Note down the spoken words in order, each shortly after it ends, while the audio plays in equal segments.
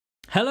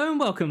Hello and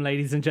welcome,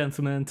 ladies and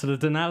gentlemen, to the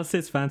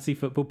Danalysis Fantasy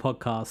Football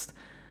Podcast.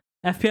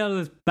 FPL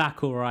is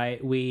back, all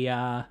right. We've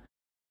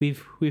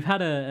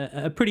had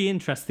a pretty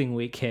interesting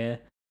week here.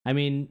 I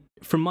mean,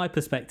 from my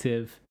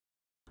perspective,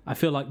 I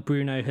feel like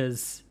Bruno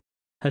has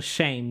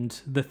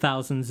shamed the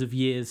thousands of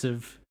years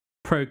of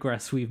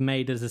progress we've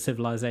made as a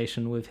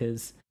civilization with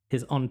his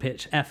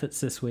on-pitch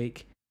efforts this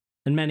week,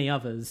 and many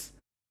others.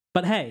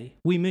 But hey,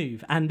 we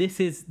move, and this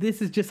is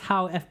just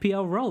how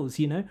FPL rolls,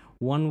 you know?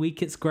 1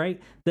 week it's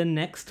great, the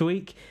next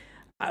week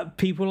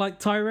people like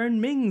Tyrone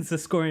Mings are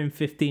scoring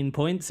 15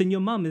 points and your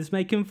mum is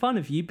making fun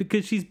of you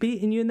because she's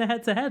beating you in the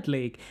head-to-head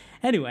league.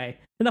 Anyway,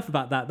 enough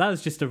about that. That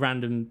was just a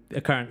random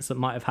occurrence that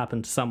might have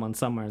happened to someone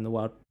somewhere in the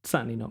world.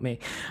 Certainly not me.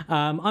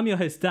 I'm your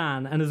host,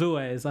 Dan, and as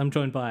always, I'm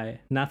joined by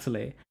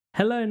Natalie.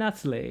 Hello,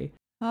 Natalie.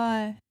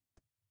 Hi.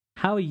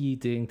 How are you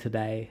doing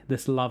today,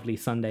 this lovely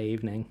Sunday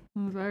evening?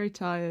 I'm very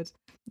tired.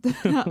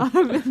 I've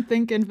been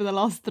thinking for the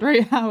last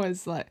 3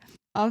 hours,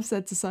 I've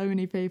said to so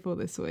many people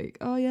this week,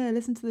 oh yeah,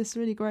 listen to this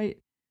really great,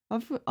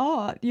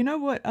 you know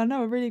what, I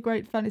know a really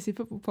great fantasy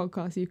football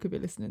podcast you could be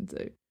listening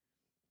to.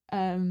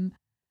 And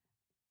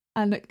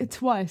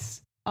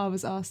twice I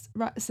was asked,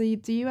 right, so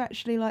do you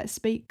actually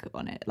speak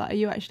on it? Are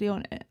you actually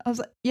on it? I was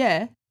like,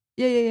 yeah,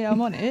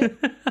 I'm on it.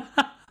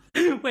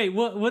 Wait,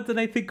 what do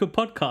they think a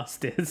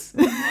podcast is?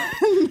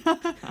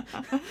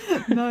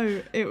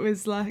 No, it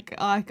was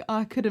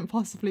I couldn't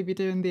possibly be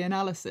doing the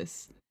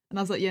analysis. And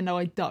I was like, yeah, no,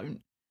 I don't.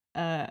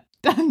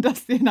 Dan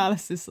does the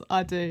analysis,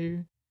 I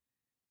do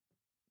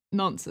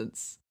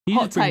nonsense. You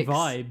hot just bring takes.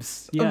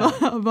 Vibes. Yeah.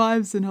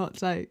 Vibes and hot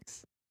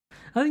takes.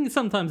 I think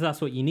sometimes that's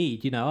what you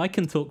need. You know, I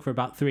can talk for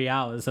about 3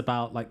 hours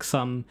about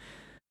some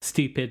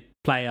stupid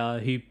player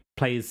who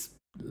plays,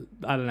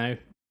 I don't know,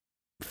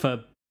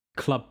 for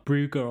Club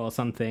Brugge or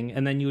something,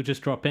 and then you'll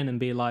just drop in and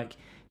be like,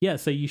 yeah,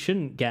 so you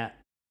shouldn't get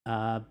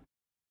I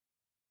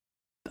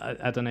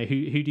don't know,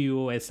 who do you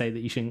always say that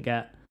you shouldn't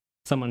get?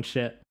 Someone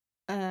shit.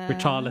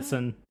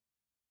 Richarlison.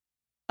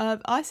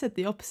 I said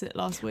the opposite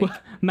last week. Well,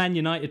 Man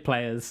United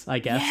players, I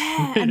guess.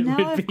 Yeah, and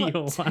now I've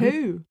got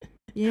two.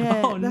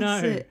 Yeah, oh, that's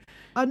no. it.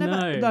 I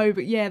never no,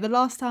 but yeah, the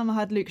last time I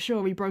had Luke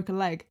Shaw, he broke a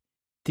leg.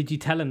 Did you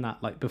tell him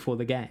that before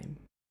the game?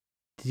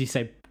 Did you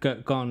say,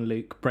 go on,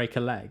 Luke, break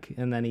a leg?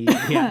 And then he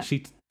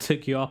actually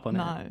took you up on it?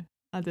 No,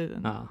 I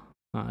didn't. Oh,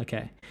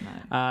 okay.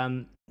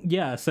 No.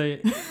 Yeah, so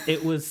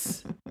it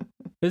was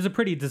a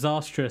pretty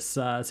disastrous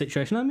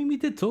situation. I mean, we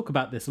did talk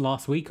about this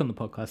last week on the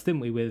podcast,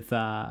 didn't we, with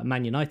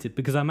Man United?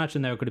 Because I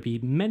imagine there are going to be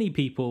many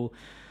people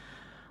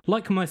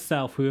like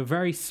myself who are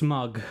very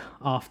smug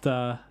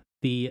after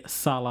the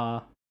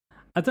Salah.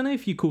 I don't know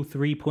if you call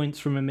 3 points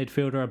from a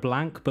midfielder a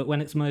blank, but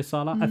when it's Mo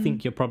Salah, I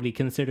think you're probably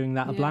considering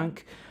that a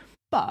blank.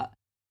 But,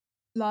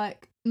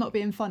 not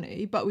being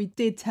funny, but we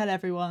did tell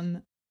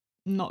everyone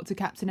not to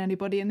captain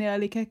anybody in the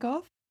early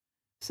kickoff.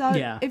 So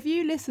if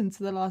you listened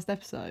to the last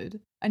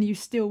episode and you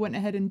still went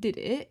ahead and did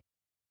it,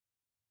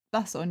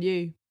 that's on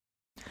you.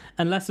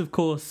 Unless, of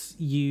course,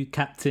 you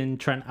captain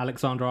Trent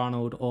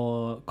Alexander-Arnold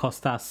or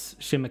Kostas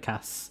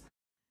Tsimikas.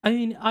 I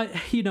mean,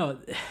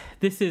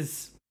 this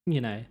is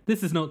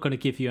not going to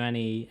give you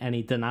any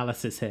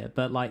analysis here,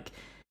 but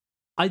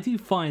I do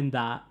find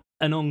that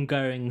an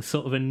ongoing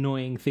sort of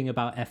annoying thing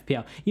about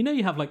FPL. You know,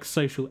 you have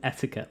social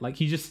etiquette.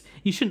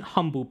 You shouldn't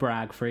humble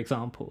brag, for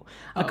example.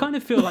 Oh. I kind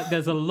of feel like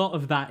there's a lot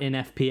of that in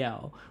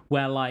FPL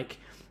where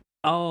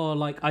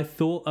I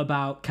thought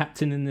about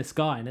captaining this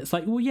guy, and it's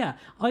well, yeah,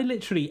 I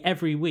literally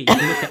every week look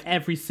at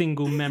every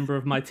single member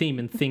of my team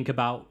and think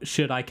about,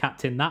 should I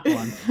captain that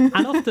one?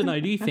 And often I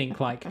do think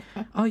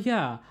oh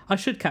yeah, I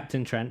should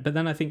captain Trent, but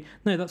then I think,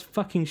 no, that's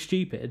fucking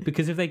stupid,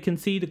 because if they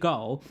concede a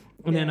goal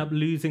and end up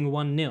losing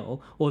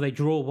 1-0 or they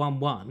draw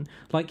 1-1,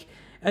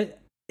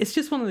 it's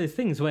just one of those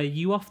things where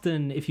you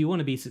often, if you want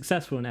to be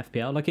successful in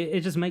FPL,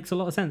 it just makes a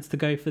lot of sense to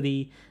go for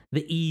the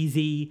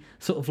easy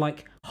sort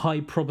of high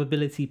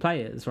probability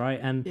players, right?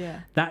 And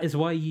that is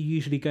why you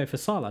usually go for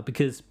Salah,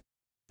 because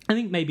I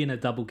think maybe in a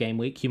double game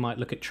week you might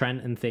look at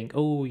Trent and think,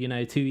 oh,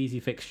 2 easy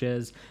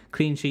fixtures,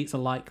 clean sheets are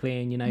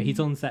likely, and he's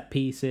on set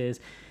pieces,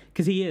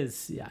 because he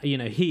is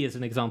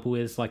an example,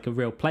 is a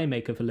real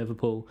playmaker for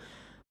Liverpool.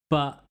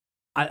 But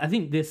I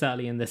think this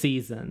early in the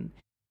season,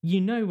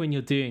 when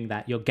you're doing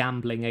that, you're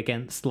gambling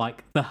against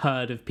the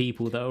herd of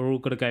people that are all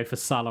going to go for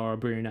Salah or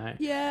Bruno.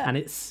 Yeah. And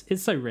it's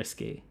so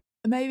risky.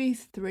 Maybe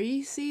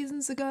 3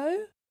 seasons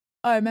ago,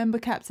 I remember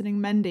captaining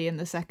Mendy in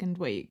the second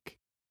week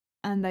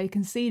and they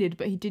conceded,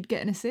 but he did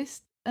get an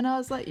assist. And I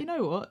was like, you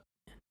know what?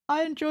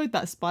 I enjoyed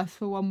that spice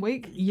for 1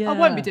 week. Yeah. I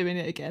won't be doing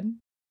it again.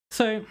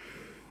 So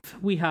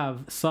we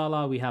have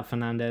Salah, we have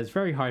Fernandes,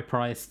 very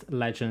high-priced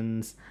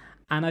legends.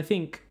 And I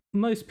think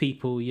most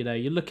people,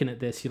 you're looking at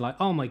this, you're like,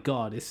 oh my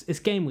God, it's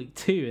game week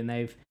 2 and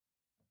they've...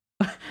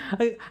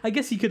 I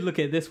guess you could look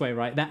at it this way,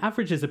 right? Their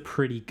averages are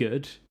pretty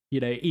good.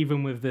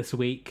 Even with this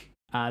week,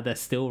 they're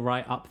still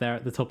right up there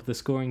at the top of the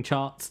scoring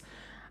charts.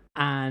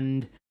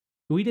 And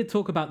we did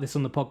talk about this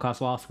on the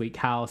podcast last week,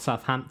 how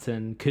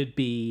Southampton could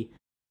be,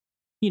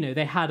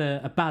 they had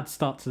a bad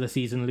start to the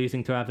season,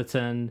 losing to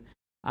Everton.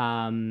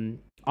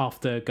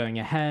 after going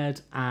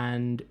ahead,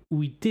 and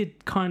we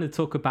did kind of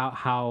talk about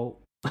how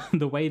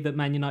the way that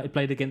Man United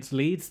played against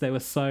Leeds, they were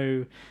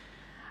so...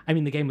 I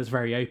mean, the game was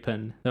very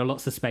open. There were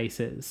lots of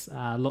spaces,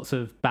 lots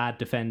of bad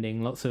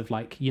defending, lots of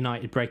like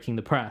United breaking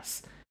the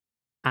press.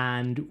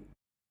 And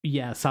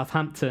yeah,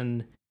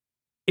 Southampton,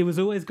 it was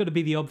always going to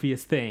be the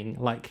obvious thing,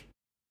 like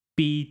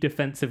be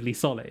defensively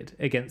solid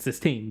against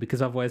this team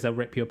because otherwise they'll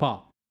rip you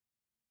apart.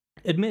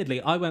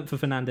 Admittedly, I went for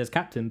Fernandes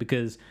captain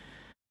because,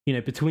 you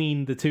know,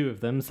 between the two of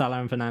them, Salah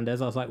and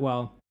Fernandes, I was like,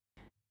 well,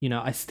 you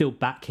know, I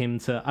back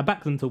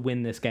them to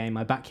win this game.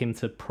 I back him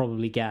to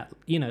probably get,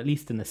 you know, at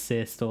least an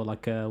assist or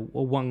like a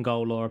one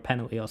goal or a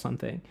penalty or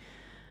something.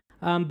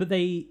 But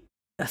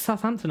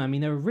Southampton, I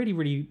mean, they were really,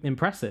 really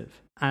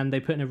impressive and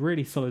they put in a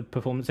really solid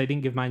performance. They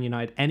didn't give Man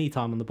United any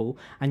time on the ball.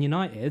 And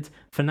United,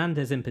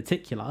 Fernandes in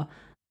particular,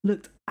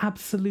 looked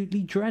absolutely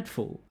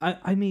dreadful.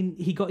 I mean,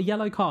 he got a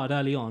yellow card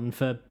early on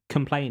for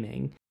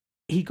complaining.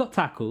 He got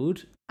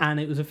tackled and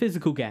it was a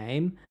physical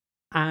game.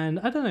 And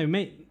I don't know,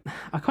 mate,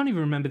 I can't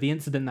even remember the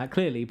incident that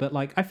clearly, but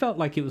like I felt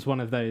like it was one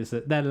of those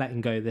that they're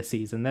letting go this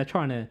season. They're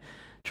trying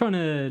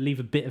to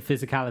leave a bit of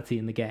physicality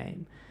in the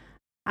game.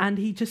 And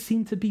he just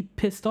seemed to be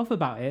pissed off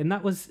about it. And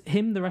that was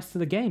him the rest of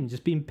the game,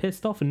 just being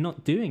pissed off and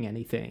not doing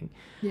anything.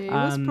 Yeah, it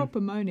was proper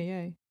moany,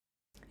 eh?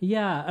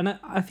 Yeah, and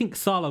I think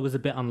Salah was a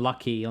bit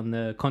unlucky on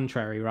the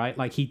contrary, right?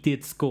 Like he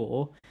did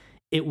score.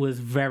 It was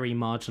very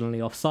marginally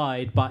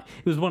offside, but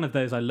it was one of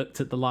those I looked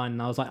at the line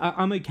and I was like,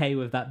 I'm okay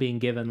with that being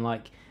given.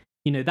 Like,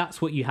 you know,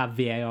 that's what you have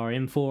VAR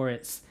in for.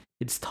 It's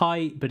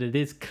tight, but it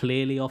is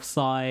clearly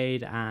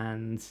offside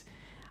and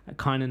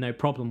kind of no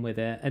problem with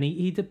it. And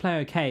he did play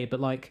okay, but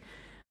like,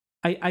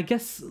 I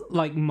guess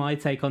like my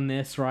take on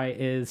this, right,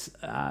 is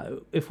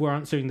if we're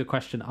answering the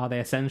question, are they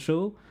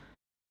essential?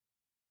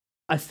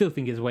 I still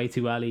think it's way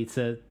too early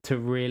to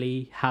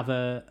really have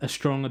a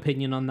strong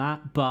opinion on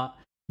that, but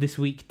this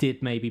week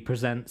did maybe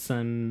present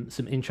some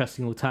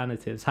interesting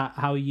alternatives.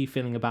 How are you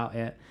feeling about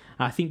it?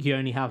 I think you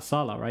only have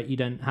Salah, right? You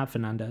don't have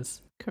Fernandes.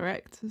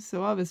 Correct.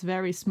 So I was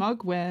very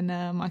smug when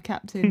my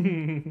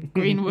captain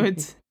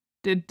Greenwood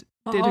did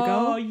a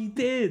goal. Oh, you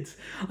did.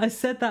 I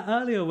said that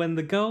earlier when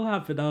the goal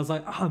happened. I was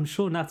like, oh, I'm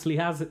sure Natalie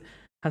has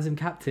him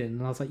captain.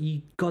 And I was like,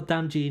 you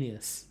goddamn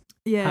genius.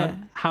 Yeah.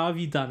 How have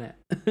you done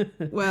it?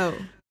 Well,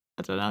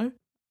 I don't know.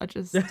 I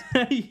just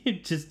you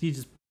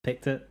just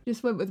picked it.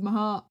 Just went with my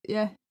heart.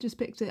 Yeah, just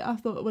picked it. I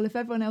thought, well, if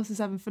everyone else is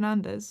having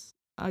Fernandes,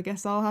 I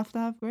guess I'll have to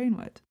have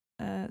Greenwood.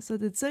 So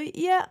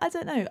yeah, I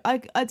don't know.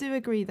 I do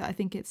agree that I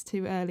think it's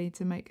too early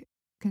to make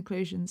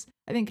conclusions.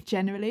 I think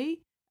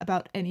generally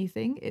about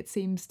anything, it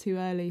seems too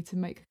early to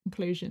make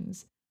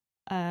conclusions.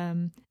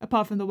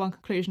 Apart from the one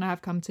conclusion I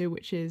have come to,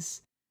 which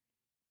is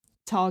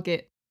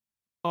target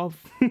of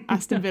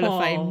Aston Villa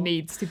fame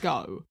needs to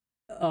go.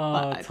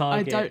 Target.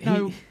 I don't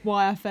know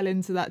why I fell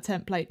into that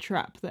template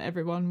trap that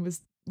everyone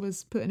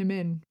was putting him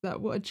in.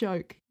 What a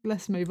joke.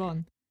 Let's move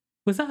on.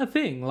 Was that a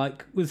thing?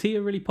 Like, was he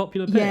a really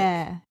popular pick?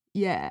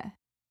 Yeah.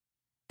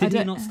 Did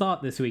he not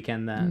start this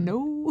weekend then?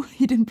 No,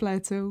 he didn't play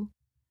at all.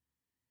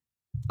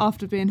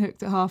 After being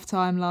hooked at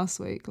half-time last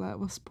week, like,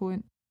 what's the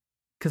point?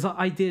 Because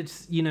I did,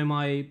 you know,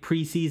 my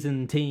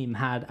pre-season team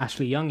had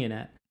Ashley Young in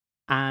it,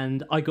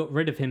 and I got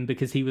rid of him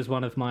because he was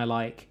one of my,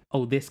 like,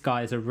 oh, this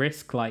guy's a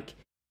risk. Like,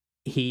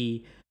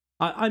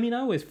 I mean, I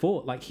always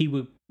thought, like, he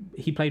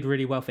played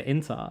really well for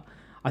Inter.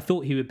 I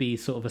thought he would be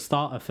sort of a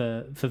starter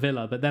for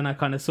Villa, but then I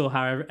kind of saw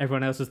how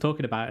everyone else was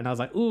talking about it, and I was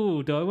like,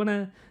 ooh, do I want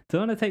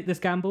to take this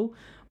gamble?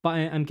 But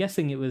I'm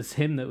guessing it was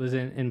him that was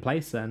in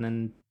place then,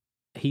 and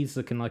he's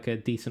looking like a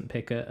decent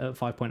pick at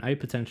 5.0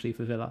 potentially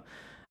for Villa.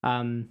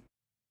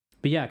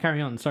 But yeah,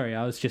 carry on. Sorry,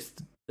 I was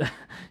just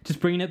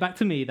bringing it back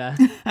to me there.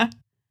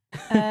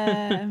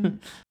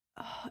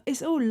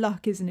 It's all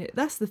luck, isn't it?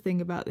 That's the thing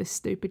about this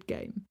stupid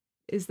game,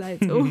 is that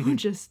it's all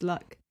just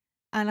luck.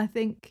 And I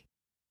think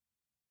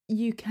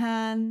you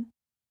can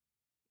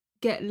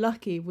get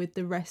lucky with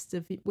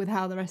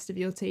how the rest of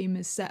your team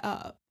is set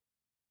up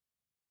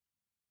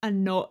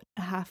and not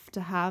have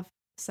to have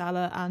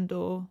Salah and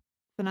or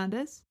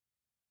Fernandes.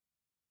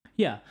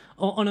 Yeah,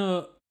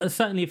 on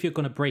certainly if you're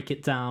going to break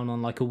it down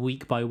on like a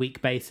week by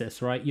week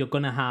basis, right? You're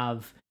going to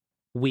have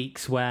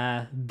weeks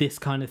where this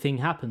kind of thing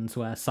happens,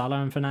 where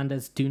Salah and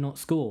Fernandes do not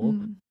score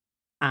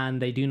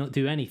and they do not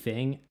do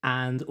anything,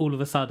 and all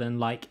of a sudden,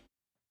 like,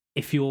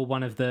 if you're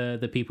one of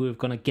the people who've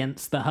gone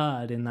against the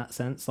herd in that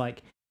sense,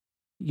 like,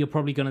 you're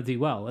probably going to do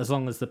well as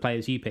long as the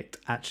players you picked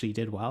actually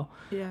did well.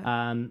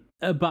 Yeah.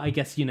 But I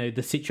guess, you know,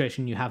 the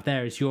situation you have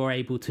there is you're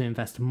able to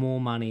invest more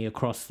money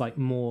across like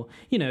more,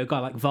 you know, a guy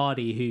like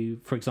Vardy, who,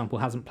 for example,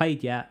 hasn't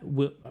played yet,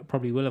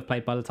 probably will have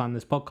played by the time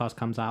this podcast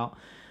comes out.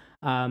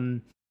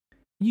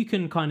 You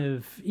can kind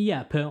of,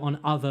 put on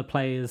other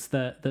players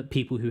that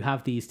people who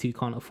have these two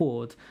can't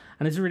afford.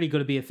 And it's really got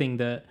to be a thing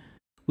that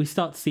we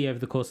start to see over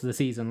the course of the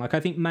season. Like, I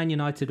think Man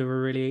United are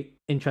a really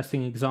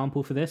interesting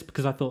example for this,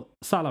 because I thought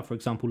Salah, for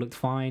example, looked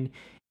fine.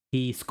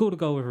 He scored a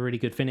goal with a really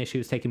good finish. He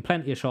was taking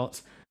plenty of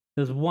shots.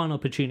 There was one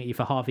opportunity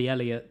for Harvey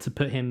Elliott to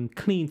put him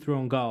clean through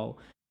on goal.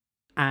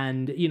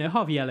 And, you know,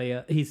 Harvey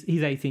Elliott, he's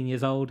 18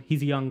 years old.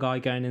 He's a young guy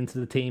going into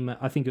the team.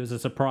 I think it was a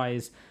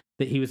surprise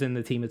that he was in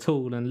the team at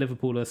all. And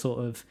Liverpool are sort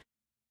of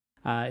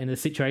in a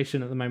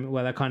situation at the moment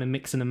where they're kind of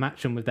mixing and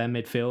matching with their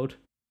midfield.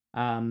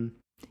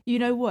 You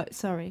know what?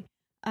 Sorry.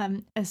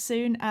 As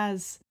soon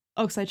as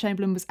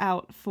Oxlade-Chamberlain was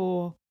out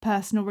for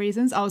personal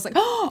reasons, I was like,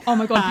 oh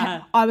my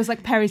God. I was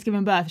like, Perry's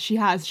given birth.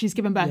 She's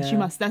given birth.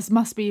 Yeah. That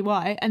must be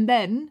why. And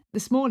then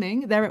this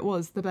morning, there it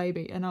was, the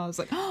baby. And I was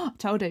like, oh,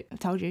 told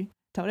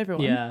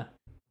everyone. Yeah.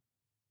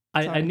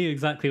 I knew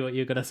exactly what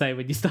you were going to say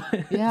when you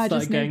started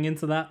going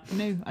into that.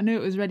 I knew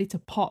it was ready to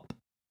pop.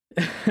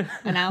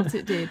 And out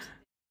it did.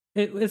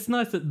 It's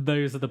nice that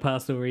those are the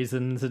personal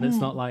reasons, and it's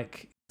not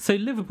like... So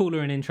Liverpool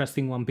are an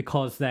interesting one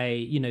because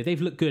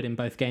they've looked good in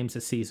both games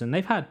this season.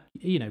 They've had,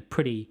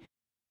 pretty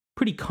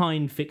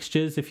kind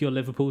fixtures if you're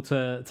Liverpool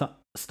to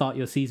start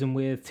your season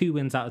with. 2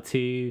 wins out of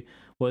 2.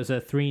 What was a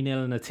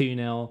 3-0 and a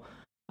 2-0.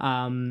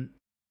 And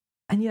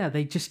yeah,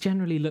 they just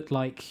generally look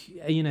like,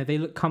 they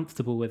look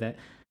comfortable with it.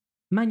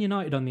 Man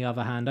United, on the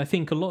other hand, I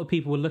think a lot of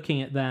people were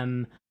looking at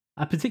them,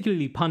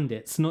 particularly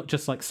pundits, not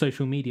just like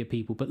social media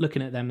people, but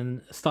looking at them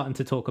and starting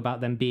to talk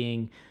about them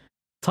being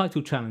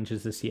title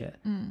challengers this year.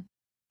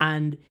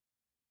 And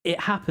it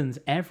happens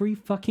every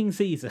fucking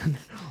season.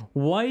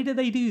 Why do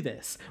they do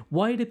this?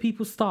 Why do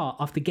people start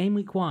after game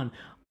week 1?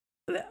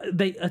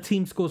 A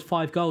team scores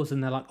 5 goals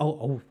and they're like,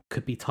 oh,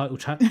 could be title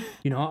chat.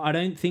 I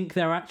don't think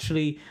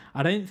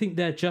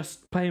they're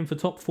just playing for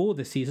top 4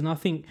 this season. I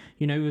think,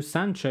 with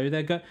Sancho,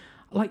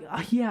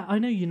 I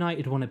know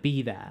United want to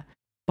be there,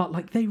 but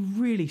like they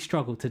really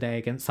struggled today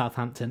against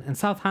Southampton, and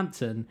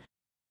Southampton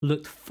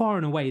looked far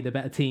and away the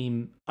better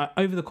team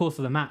over the course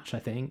of the match. I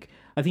think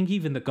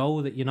even the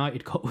goal that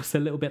United got was a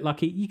little bit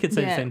lucky. You could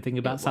say the same thing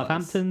about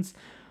Southampton's,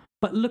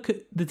 but look at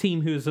the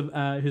team who's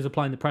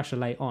applying the pressure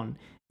late on.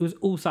 It was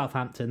all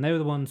Southampton. They were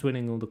the ones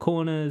winning all the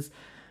corners.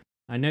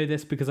 I know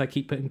this because I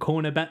keep putting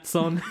corner bets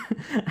on,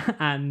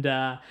 and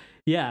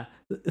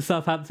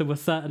Southampton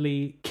was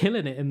certainly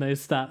killing it in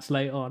those stats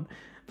late on.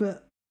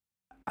 But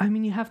I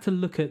mean, you have to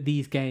look at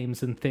these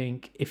games and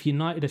think, if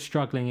United are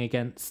struggling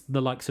against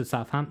the likes of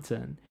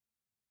Southampton,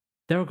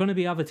 there are going to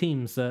be other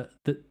teams that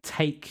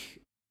take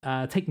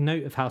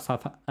note of how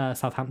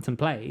Southampton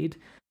played.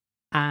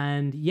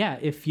 And yeah,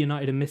 if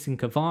United are missing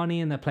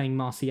Cavani and they're playing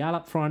Martial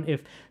up front,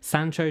 if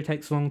Sancho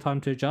takes a long time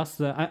to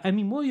adjust, I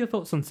mean, what are your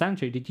thoughts on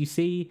Sancho? Did you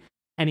see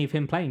any of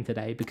him playing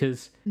today?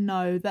 Because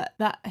no,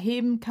 that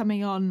him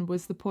coming on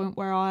was the point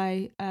where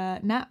I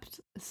napped.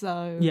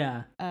 So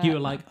yeah, you were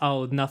like,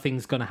 oh,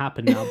 nothing's gonna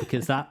happen now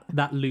because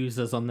that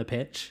loses on the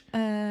pitch.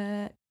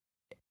 That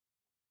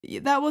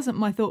wasn't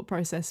my thought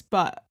process,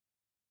 but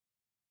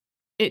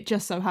it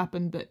just so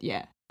happened that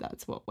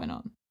that's what went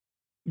on.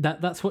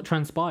 That's what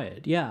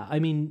transpired. Yeah, I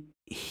mean,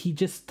 he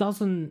just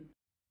doesn't.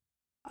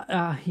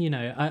 I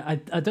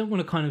don't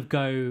want to kind of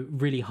go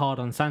really hard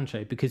on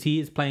Sancho because he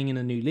is playing in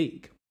a new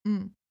league.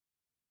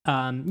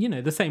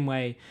 The same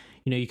way,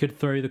 you could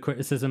throw the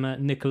criticism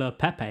at Nicola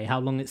Pepe, how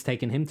long it's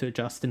taken him to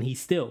adjust, and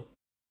he's still,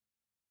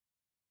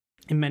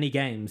 in many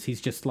games,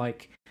 he's just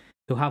like,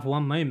 he'll have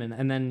one moment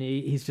and then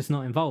he's just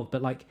not involved.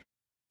 But like,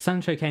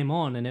 Sancho came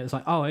on and it was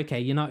like, oh, okay,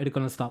 United are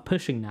going to start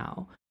pushing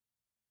now.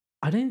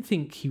 I don't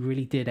think he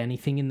really did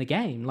anything in the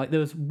game. Like, there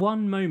was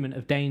one moment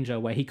of danger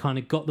where he kind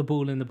of got the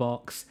ball in the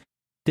box,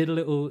 took a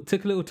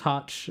little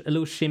touch, a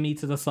little shimmy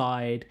to the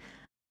side,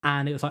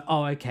 and it was like,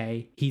 oh,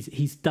 okay,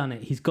 he's done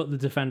it. He's got the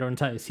defender on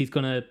toast. He's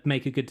going to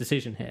make a good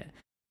decision here.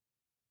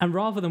 And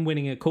rather than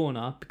winning a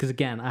corner, because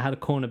again, I had a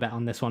corner bet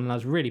on this one and I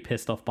was really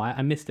pissed off by it.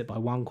 I missed it by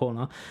 1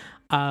 corner.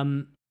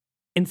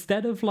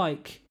 Instead of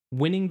like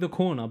winning the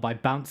corner by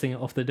bouncing it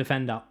off the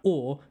defender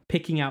or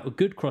picking out a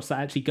good cross that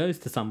actually goes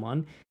to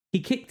someone, he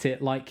kicked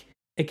it like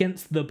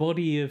against the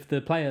body of the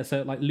player,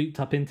 so it like looped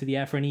up into the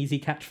air for an easy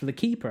catch for the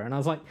keeper. And I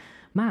was like,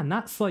 man,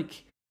 that's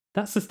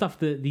the stuff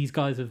that these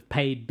guys have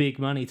paid big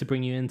money to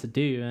bring you in to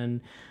do,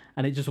 and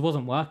it just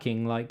wasn't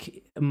working.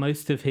 Like,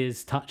 most of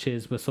his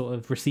touches were sort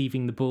of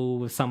receiving the ball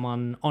with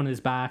someone on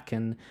his back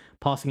and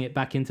passing it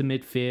back into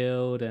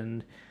midfield,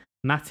 and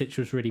Matic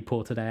was really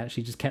poor today,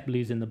 actually just kept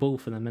losing the ball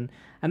for them, and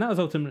that was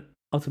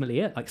ultimately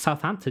it. Like,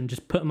 Southampton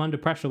just put them under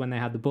pressure when they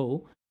had the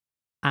ball,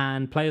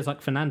 and players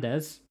like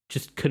Fernandes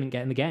just couldn't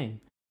get in the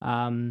game.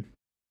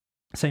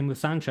 Same with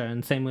Sancho,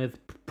 and same with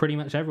pretty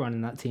much everyone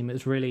in that team. It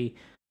was really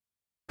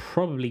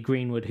probably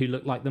Greenwood who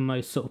looked like the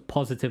most sort of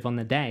positive on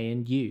the day,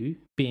 and you,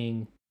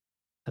 being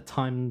a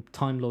Time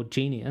Lord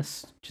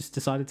genius, just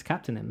decided to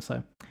captain him.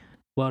 So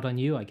well done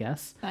you, I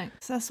guess.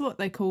 Thanks. That's what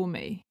they call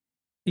me.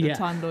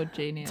 Time Lord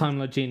genius. Time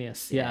Lord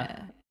genius.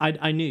 Yeah.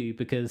 I knew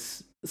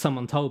because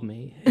someone told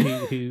me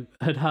who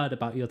had heard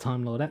about your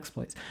Time Lord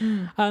exploits.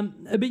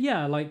 But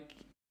yeah, like,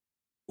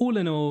 all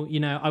in all,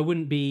 I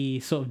wouldn't be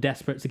sort of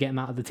desperate to get him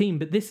out of the team,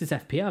 but this is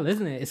FPL,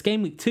 isn't it? It's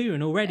game week 2,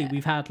 and already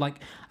we've had like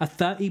a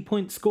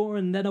 30-point score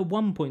and then a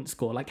 1-point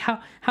score. Like,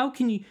 how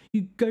can you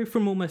go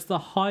from almost the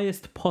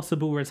highest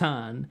possible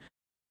return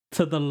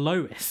to the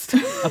lowest,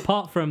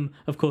 apart from,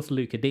 of course,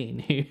 Luca Dean,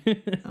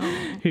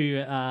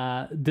 who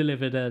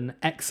delivered an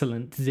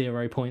excellent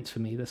 0 points for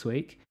me this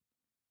week,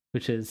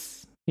 which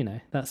is,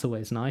 that's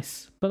always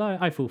nice. But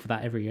I fall for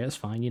that every year. It's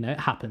fine, it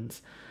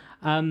happens.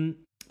 But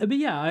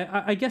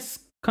yeah, I guess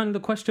kind of the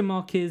question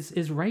mark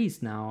is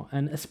raised now,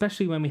 and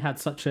especially when we had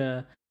such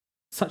a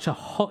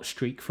hot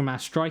streak from our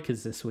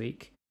strikers this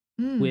week.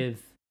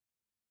 With,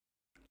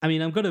 I'm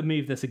going to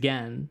move this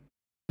again,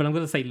 but I'm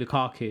going to say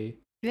Lukaku.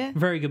 Yeah.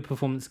 Very good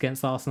performance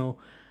against Arsenal,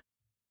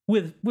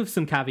 with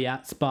some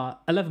caveats,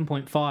 but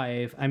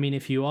 11.5.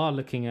 If you are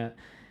looking at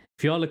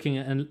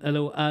a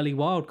little early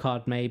wild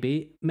card,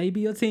 maybe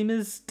your team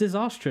is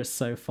disastrous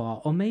so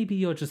far, or maybe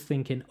you're just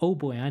thinking, oh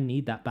boy, I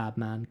need that bad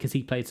man because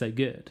he played so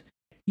good.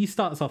 You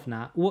start us off,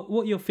 Nat. What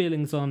are your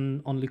feelings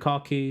on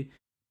Lukaku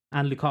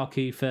and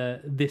Lukaku for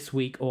this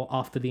week or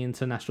after the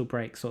international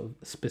break, sort of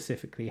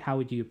specifically? How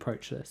would you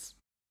approach this?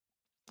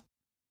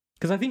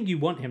 Because I think you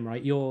want him,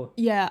 right?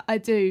 Yeah, I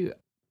do.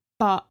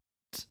 But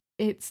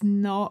it's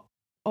not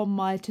on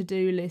my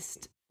to-do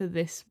list for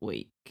this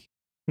week.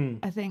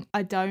 I think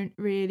I don't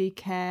really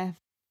care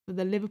for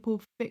the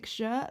Liverpool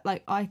fixture.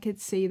 Like, I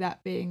could see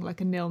that being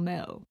like a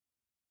 0-0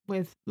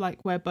 with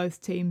like where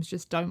both teams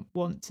just don't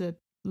want to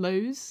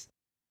lose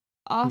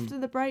after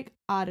the break.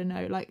 I don't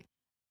know. Like,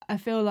 I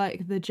feel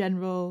like the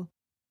general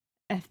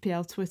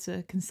FPL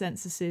Twitter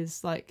consensus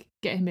is like,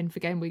 get him in for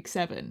game week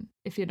 7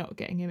 if you're not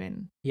getting him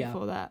in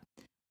before that.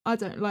 I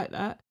don't like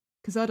that,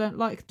 because I don't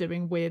like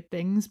doing weird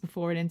things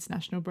before an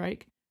international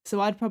break.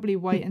 So I'd probably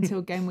wait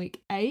until game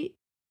week 8.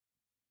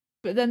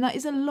 But then that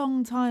is a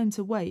long time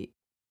to wait.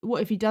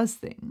 What if he does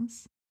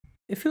things?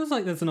 It feels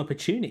like there's an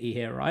opportunity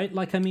here, right?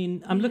 Like, I'm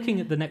looking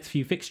at the next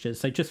few fixtures.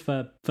 So just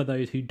for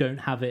those who don't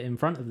have it in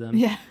front of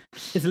them,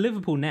 it's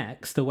Liverpool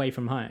next away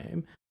from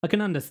home. I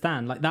can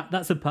understand. Like,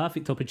 that's a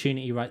perfect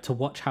opportunity, right, to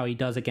watch how he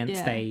does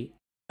against a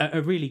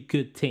really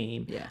good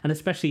team. Yeah. And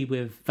especially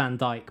with Van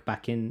Dijk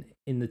back in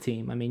the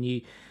team.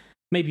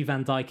 Maybe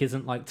Van Dijk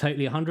isn't like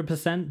totally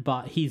 100%,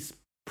 but he's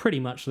pretty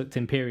much looked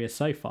imperious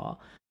so far,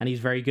 and he's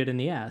very good in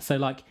the air. So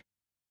like,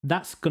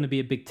 that's going to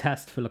be a big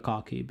test for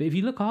Lukaku. But if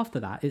you look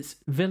after that, it's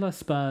Villa,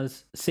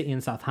 Spurs, City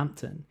and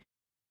Southampton.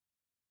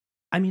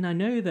 I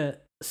know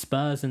that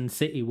Spurs and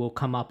City will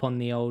come up on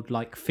the old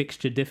like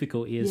fixture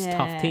difficulty as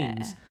tough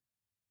teams.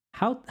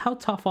 How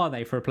tough are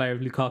they for a player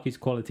of Lukaku's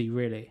quality,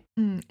 really?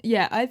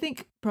 Yeah, I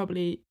think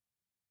probably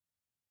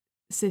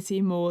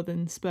City more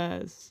than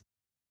Spurs.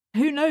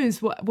 Who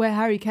knows where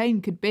Harry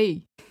Kane could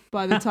be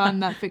by the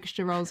time that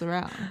fixture rolls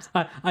around.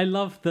 I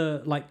love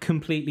the like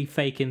completely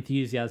fake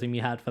enthusiasm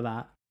you had for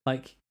that.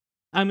 Like,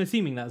 I'm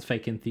assuming that's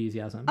fake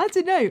enthusiasm. I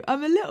don't know.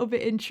 I'm a little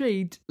bit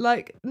intrigued.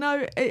 Like,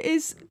 no,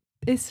 it's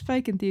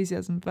fake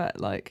enthusiasm, but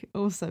like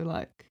also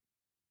like,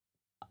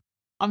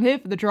 I'm here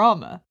for the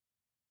drama.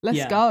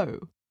 Let's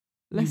go.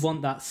 You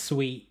want that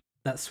sweet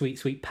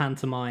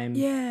pantomime.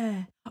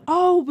 Yeah.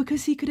 Oh,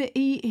 because he could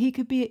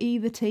be at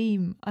either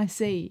team. I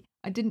see.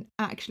 I didn't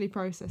actually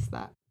process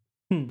that.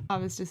 I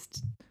was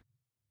just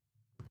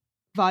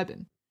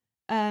vibing.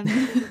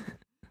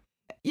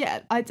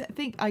 Yeah,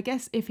 I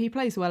guess if he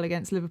plays well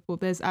against Liverpool,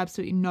 there's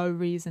absolutely no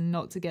reason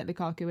not to get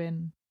Lukaku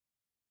in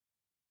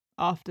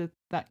after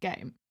that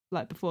game,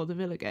 like before the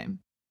Villa game.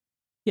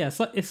 Yeah,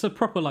 it's a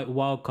proper like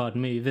wildcard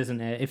move,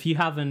 isn't it? If you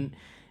haven't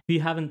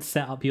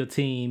set up your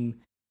team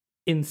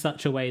in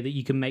such a way that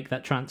you can make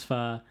that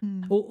transfer,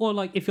 or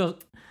like if you're,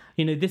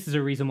 this is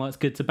a reason why it's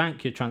good to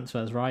bank your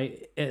transfers,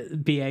 right?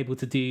 Be able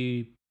to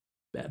do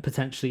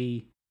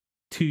potentially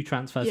 2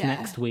 transfers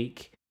next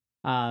week,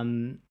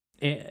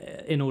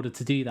 in order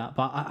to do that.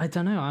 But I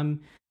don't know.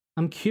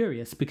 I'm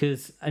curious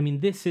because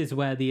this is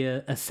where the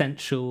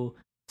essential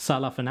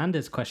Salah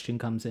Fernandez question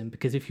comes in,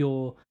 because if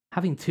you're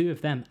having 2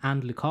 of them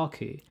and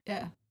Lukaku,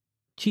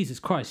 Jesus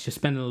Christ, you're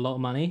spending a lot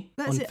of money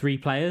on 3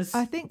 players.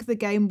 I think the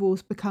game will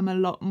become a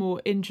lot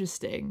more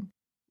interesting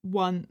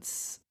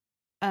once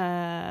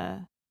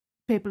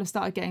people have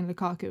started getting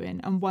Lukaku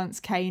in, and once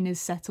Kane is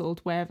settled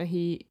wherever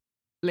he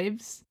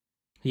lives.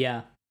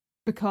 Yeah.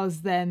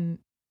 Because then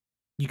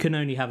you can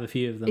only have a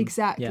few of them.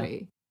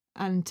 Exactly.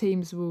 Yeah. And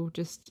teams will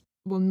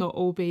not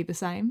all be the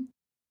same.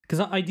 Because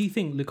I do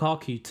think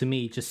Lukaku, to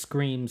me, just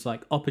screams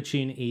like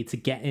opportunity to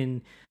get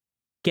in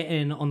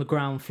on the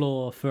ground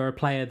floor for a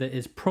player that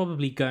is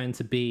probably going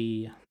to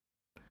be...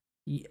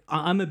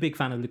 I'm a big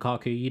fan of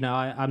Lukaku.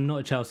 I'm not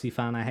a Chelsea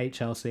fan. I hate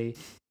Chelsea.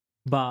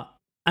 But...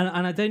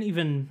 And I don't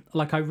even...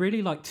 Like, I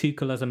really like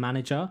Tuchel as a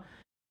manager,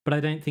 but I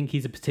don't think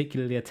he's a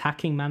particularly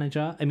attacking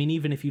manager.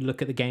 Even if you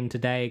look at the game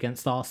today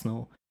against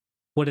Arsenal,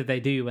 what did they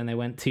do when they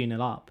went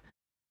 2-0 up?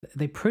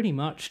 They pretty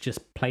much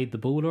just played the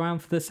ball around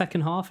for the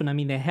second half, and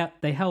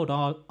they held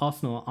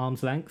Arsenal at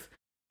arm's length.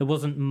 There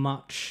wasn't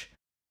much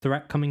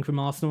threat coming from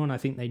Arsenal, and I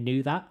think they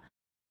knew that.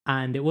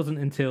 And it wasn't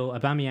until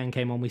Aubameyang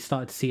came on we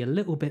started to see a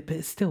little bit, but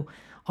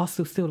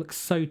Arsenal still looks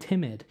so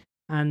timid.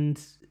 And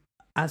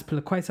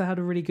Azpilicueta had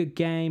a really good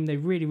game. They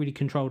really, really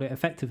controlled it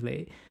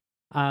effectively.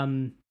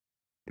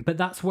 But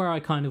that's where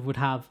I kind of would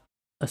have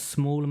a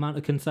small amount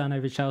of concern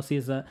over Chelsea,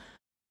 is that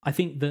I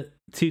think that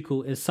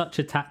Tuchel is such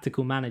a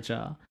tactical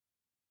manager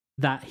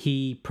that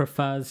he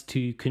prefers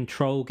to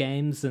control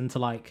games than to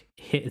like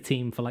hit a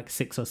team for like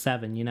 6 or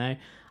 7, you know?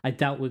 I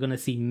doubt we're going to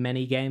see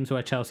many games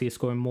where Chelsea is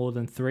scoring more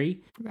than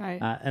 3, Right.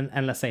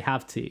 unless they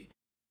have to.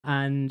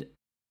 And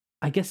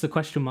I guess the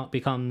question mark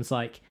becomes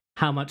like,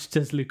 how much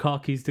does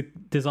Lukaku's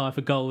desire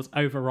for goals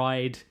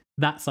override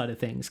that side of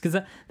things?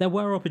 Because there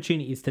were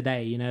opportunities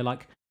today, you know,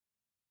 like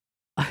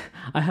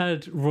I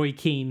heard Roy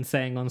Keane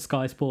saying on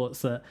Sky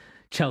Sports that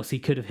Chelsea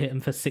could have hit him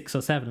for 6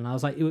 or 7. And I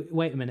was like,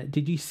 wait a minute,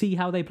 did you see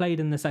how they played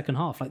in the second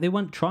half? Like, they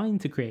weren't trying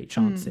to create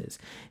chances.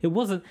 It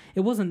wasn't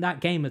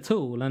that game at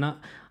all. And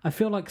I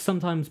feel like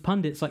sometimes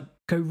pundits like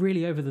go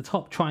really over the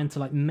top trying to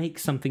like make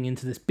something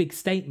into this big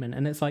statement.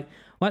 And it's like,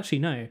 well, actually,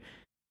 no.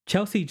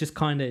 Chelsea just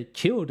kind of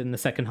chilled in the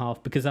second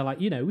half because they're like,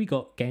 you know, we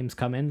got games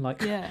coming.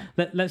 Like,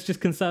 let's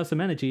just conserve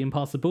some energy and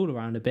pass the ball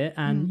around a bit.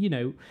 And, you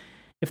know,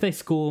 if they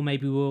score,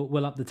 maybe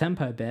we'll up the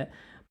tempo a bit.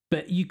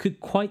 But you could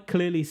quite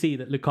clearly see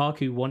that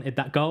Lukaku wanted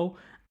that goal,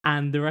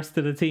 and the rest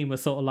of the team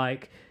was sort of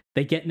like,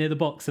 they get near the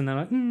box and they're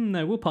like,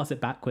 no, we'll pass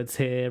it backwards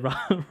here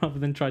rather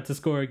than try to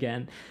score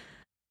again.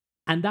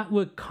 And that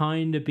would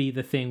kind of be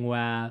the thing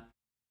where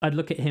I'd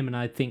look at him and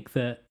I'd think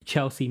that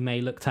Chelsea may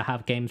look to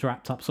have games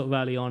wrapped up sort of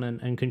early on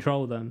and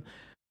control them.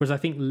 Whereas I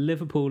think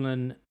Liverpool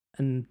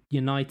and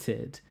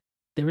United,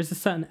 there is a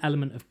certain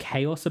element of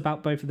chaos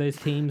about both of those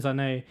teams. I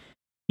know,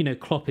 you know,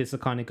 Klopp is the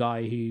kind of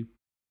guy who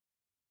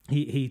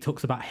he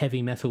talks about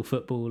heavy metal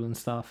football and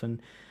stuff,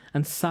 and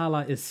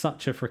Salah is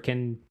such a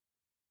freaking,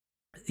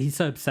 he's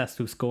so obsessed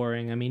with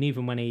scoring. I mean,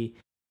 even when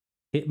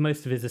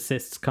most of his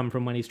assists come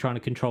from when he's trying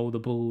to control the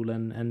ball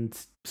and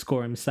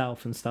score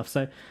himself and stuff.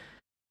 So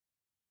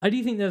I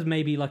do think there's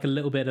maybe like a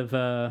little bit of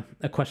a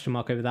question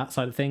mark over that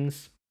side of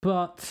things.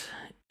 But,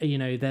 you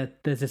know,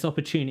 there's this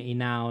opportunity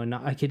now, and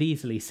I could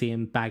easily see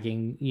him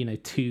bagging, you know,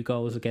 2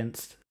 goals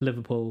against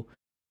Liverpool.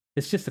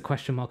 It's just a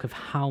question mark of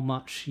how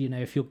much, you know,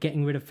 if you're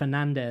getting rid of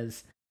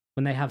Fernandes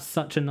when they have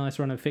such a nice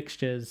run of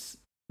fixtures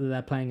that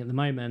they're playing at the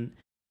moment,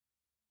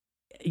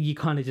 you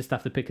kind of just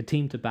have to pick a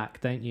team to back,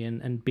 don't you?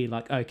 And be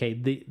like, okay,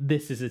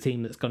 this is a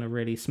team that's going to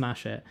really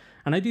smash it.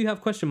 And I do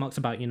have question marks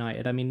about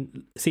United. I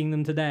mean, seeing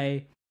them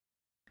today,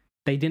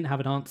 they didn't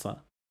have an answer.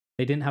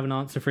 They didn't have an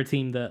answer for a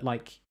team that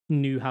like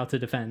knew how to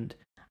defend.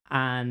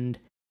 And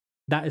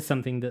that is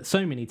something that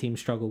so many teams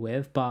struggle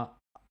with. But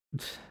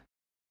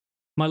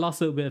my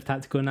last little bit of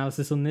tactical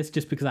analysis on this,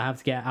 just because I have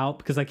to get it out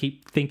because I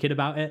keep thinking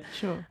about it.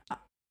 Sure.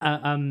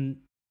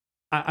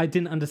 I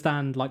didn't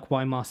understand like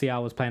why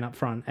Martial was playing up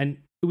front, and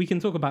we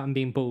can talk about him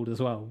being bald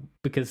as well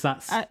because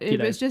that's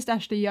it was just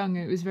Ashley Young.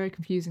 It was very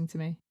confusing to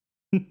me.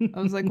 I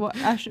was like, what?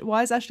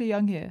 Why is Ashley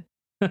Young here?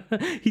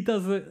 He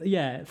does it,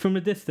 yeah. From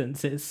a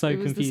distance, it's so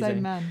confusing. The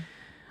same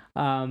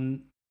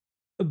man.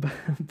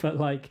 But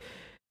like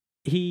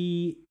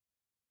he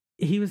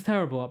was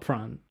terrible up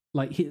front.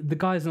 Like the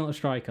guy's not a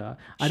striker.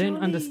 I don't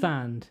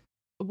understand.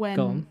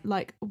 When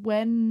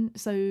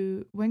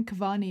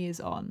Cavani is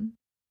on,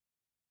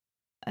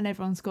 and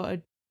everyone's got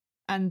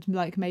and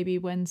like maybe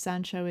when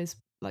Sancho is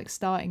like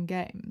starting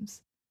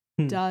games,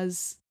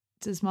 does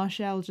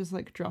Martial just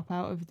like drop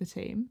out of the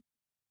team?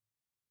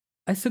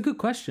 It's a good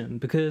question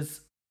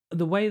because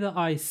the way that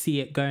I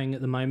see it going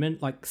at the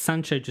moment, like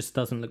Sancho just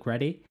doesn't look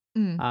ready.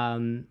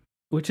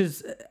 Which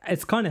is,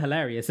 it's kind of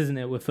hilarious, isn't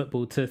it, with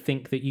football, to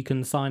think that you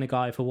can sign a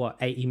guy for what,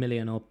 80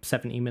 million or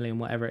 70 million,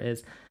 whatever it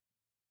is,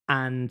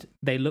 and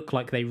they look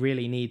like they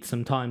really need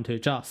some time to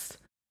adjust,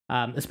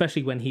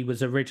 especially when he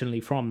was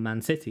originally from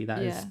Man City.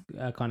 That is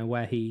kind of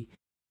where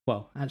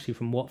actually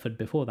from Watford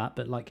before that,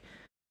 but like,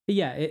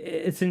 yeah,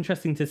 it's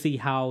interesting to see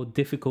how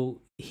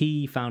difficult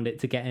he found it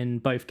to get in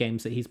both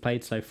games that he's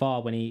played so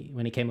far when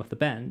he came off the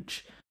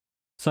bench.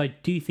 So I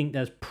do think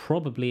there's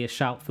probably a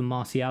shout for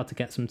Martial to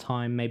get some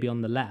time maybe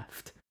on the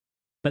left.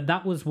 But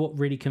that was what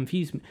really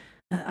confused me.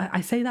 I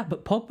say that,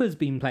 but Pogba's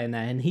been playing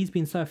there and he's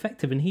been so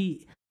effective, and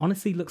he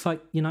honestly looks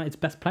like United's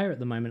best player at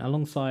the moment,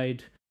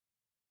 alongside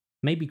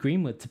maybe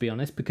Greenwood, to be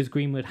honest, because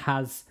Greenwood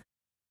hasn't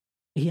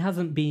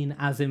been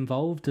as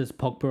involved as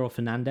Pogba or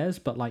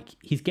Fernandes, but like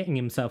he's getting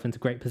himself into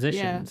great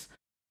positions. Yeah.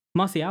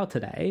 Martial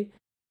today,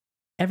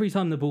 every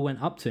time the ball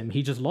went up to him,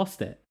 he just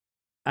lost it.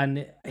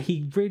 And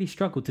he really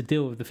struggled to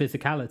deal with the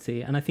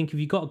physicality. And I think if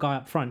you got a guy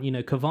up front,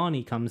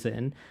 Cavani comes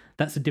in,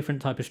 that's a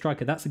different type of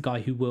striker. That's a guy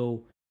who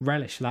will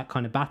relish that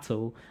kind of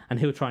battle, and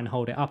he'll try and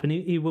hold it up. And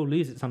he will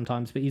lose it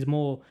sometimes, but he's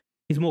more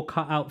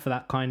cut out for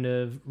that kind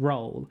of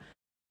role.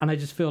 And I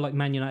just feel like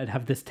Man United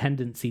have this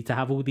tendency to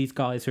have all these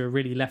guys who are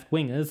really left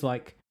wingers,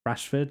 like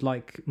Rashford,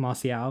 like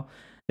Martial.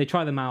 They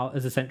try them out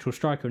as a central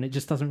striker, and it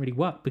just doesn't really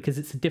work because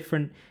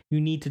you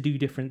need to do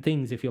different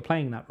things if you're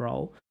playing that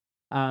role.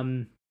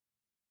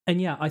 And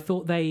yeah, I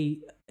thought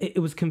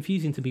it was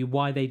confusing to me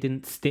why they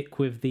didn't stick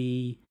with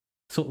the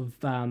sort of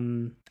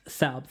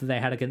setup that they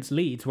had against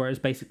Leeds, where it was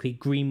basically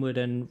Greenwood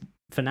and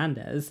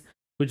Fernandes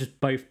were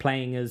just both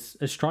playing as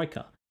a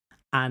striker.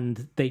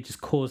 And they just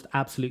caused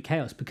absolute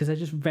chaos because they're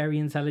just very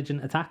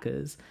intelligent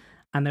attackers.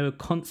 And they were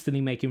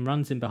constantly making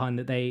runs in behind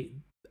that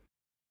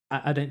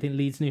I don't think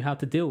Leeds knew how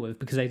to deal with,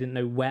 because they didn't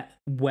know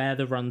where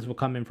the runs were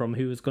coming from,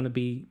 who was going to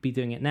be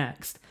doing it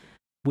next.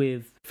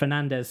 With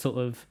Fernandes sort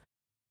of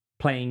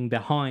playing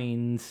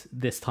behind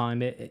this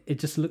time, it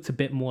just looked a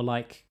bit more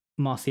like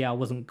Martial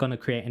wasn't going to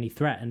create any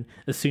threat. And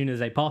as soon as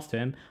they passed to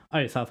him,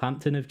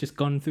 Southampton have just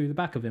gone through the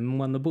back of him and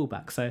won the ball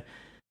back. So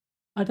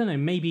I don't know,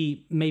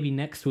 maybe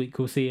next week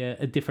we'll see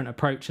a different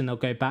approach, and they'll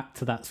go back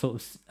to that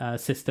sort of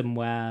system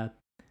where,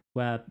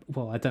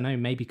 well, I don't know,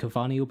 maybe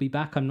Cavani will be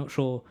back. I'm not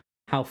sure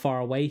how far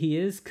away he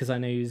is, because I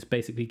know he's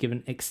basically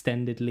given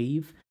extended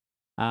leave.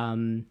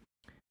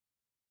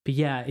 But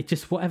yeah, it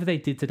just, whatever they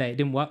did today, it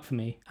didn't work for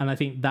me. And I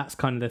think that's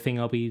kind of the thing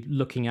I'll be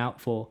looking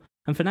out for.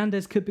 And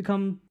Fernandes could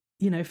become,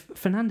 if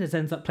Fernandes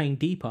ends up playing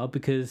deeper,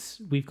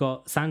 because we've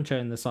got Sancho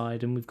in the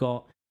side, and we've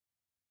got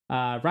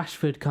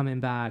Rashford coming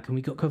back, and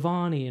we've got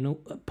Cavani and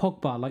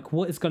Pogba. Like,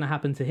 what is going to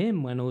happen to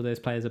him when all those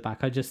players are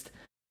back? I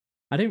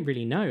don't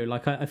really know.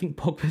 Like, I think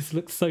Pogba's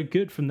looks so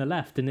good from the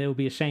left, and it'll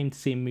be a shame to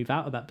see him move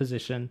out of that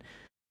position.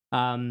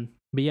 But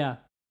yeah,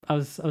 I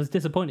was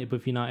disappointed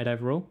with United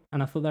overall,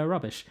 and I thought they were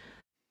rubbish.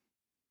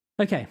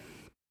 Okay,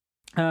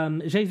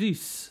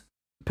 Jesus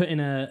put in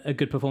a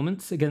good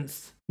performance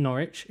against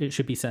Norwich, it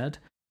should be said.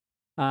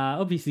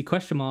 Obviously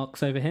question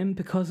marks over him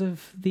because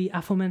of the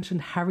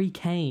aforementioned Harry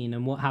Kane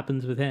and what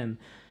happens with him.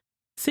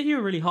 City are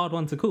a really hard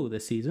one to call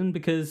this season,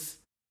 because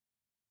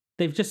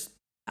they've just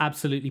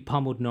absolutely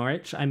pummeled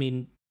Norwich. I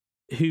mean,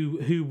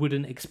 who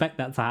wouldn't expect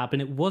that to happen?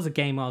 It was a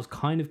game I was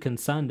kind of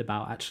concerned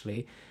about,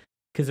 actually,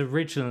 because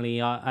originally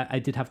I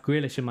did have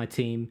Grealish in my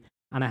team,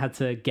 and I had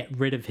to get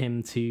rid of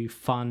him to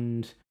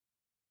fund...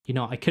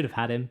 I could have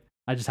had him.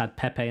 I just had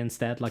Pepe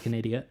instead, like an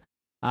idiot.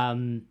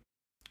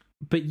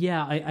 But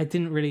yeah, I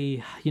didn't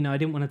really, I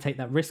didn't want to take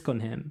that risk on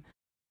him.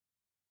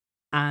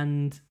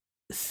 And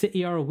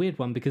City are a weird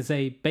one, because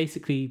they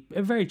basically,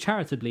 very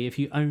charitably, if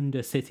you owned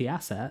a City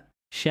asset,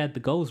 shared the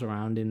goals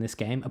around in this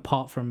game,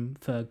 apart from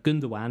for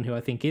Gundogan, who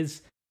I think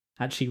is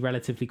actually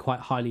relatively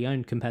quite highly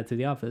owned compared to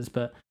the others.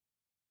 But,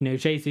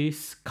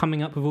 Jesus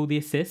coming up with all the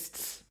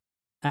assists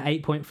at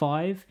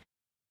 8.5.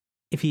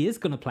 If he is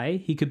going to play,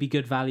 he could be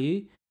good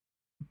value.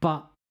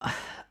 But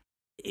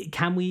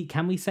can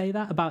we say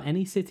that about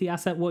any City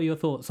asset? What are your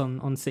thoughts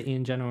on City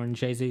in general and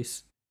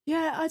Jesus?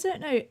 Yeah, I don't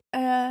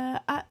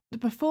know.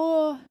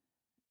 Before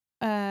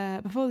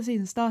the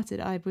season started,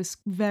 I was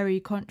very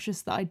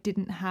conscious that I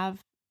didn't have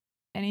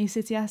any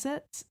City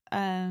assets,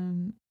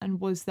 and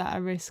was that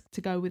a risk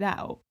to go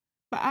without?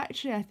 But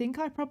actually, I think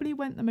I probably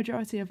went the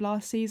majority of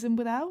last season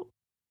without.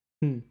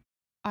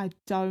 I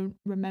don't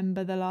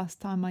remember the last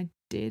time I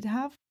did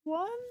have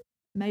one.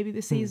 Maybe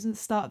the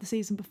start of the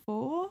season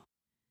before.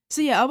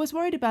 So yeah, I was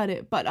worried about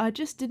it, but I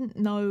just didn't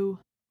know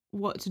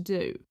what to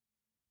do.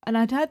 And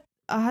I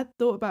had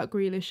thought about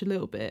Grealish a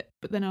little bit,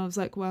 but then I was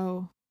like,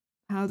 well,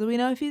 how do we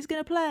know if he's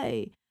going to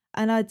play?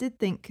 And I did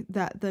think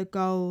that the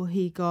goal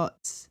he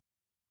got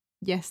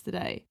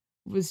yesterday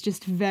was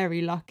just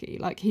very lucky.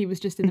 Like, he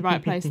was just in the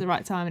right place at the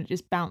right time, and it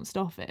just bounced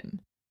off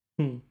him.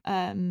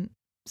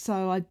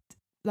 So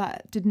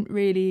that didn't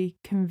really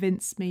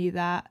convince me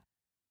that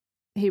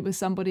he was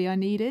somebody I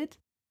needed.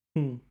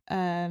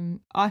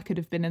 I could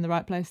have been in the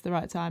right place at the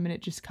right time, and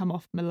it just come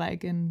off my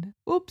leg, and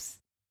oops,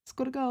 it's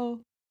got a goal.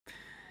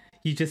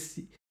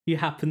 You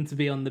happen to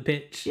be on the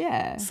pitch.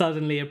 Yeah.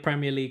 Suddenly a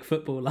Premier League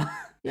footballer.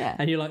 Yeah.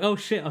 And you're like, oh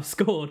shit, I've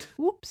scored.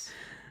 Whoops.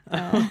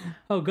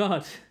 Oh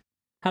God,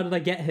 how did I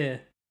get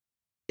here?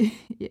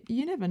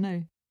 You never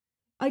know.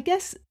 I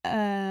guess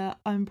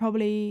I'm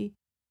probably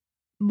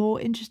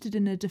more interested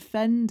in a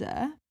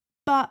defender,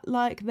 but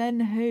then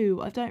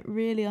who? I don't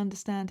really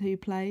understand who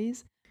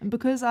plays. And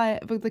because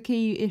the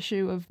key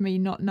issue of me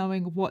not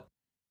knowing what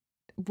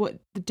the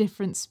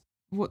difference,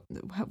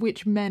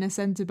 which men are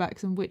centre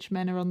backs and which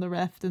men are on the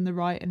left and the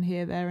right and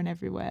here, there and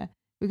everywhere,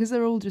 because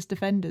they're all just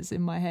defenders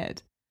in my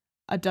head.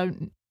 I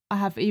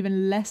have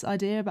even less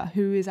idea about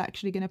who is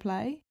actually going to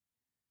play.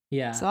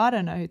 Yeah. So I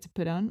don't know who to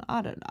put on.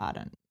 I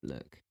don't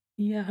look.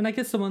 Yeah, and I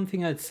guess the one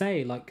thing I'd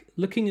say,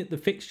 looking at the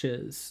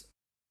fixtures,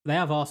 they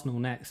have Arsenal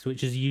next,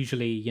 which is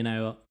usually,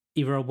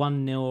 either a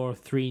 1-0 or a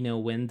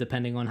 3-0 win,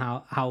 depending on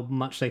how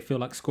much they feel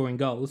like scoring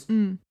goals.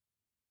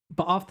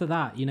 But after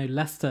that,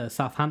 Leicester,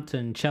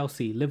 Southampton,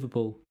 Chelsea,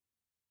 Liverpool.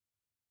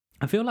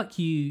 I feel like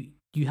you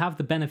have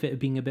the benefit of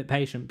being a bit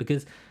patient,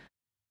 because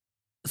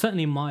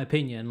certainly in my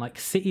opinion,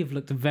 City have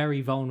looked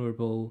very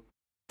vulnerable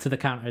to the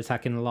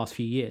counter-attack in the last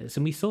few years.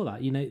 And we saw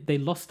that, they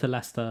lost to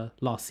Leicester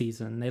last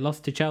season. They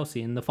lost to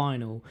Chelsea in the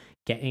final,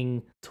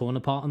 getting torn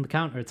apart on the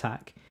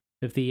counter-attack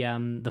of the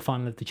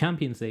final of the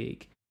Champions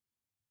League.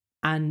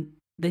 And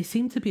they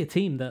seem to be a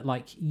team that,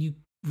 you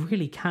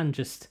really can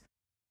just,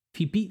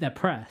 if you beat their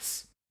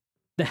press,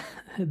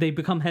 they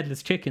become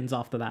headless chickens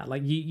after that.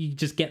 You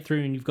just get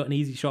through and you've got an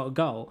easy shot at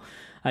goal.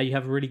 You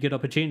have a really good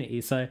opportunity.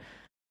 So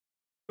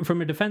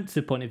from a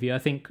defensive point of view, I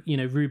think,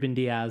 Ruben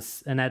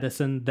Diaz and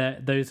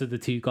Ederson, those are the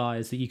two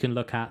guys that you can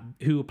look at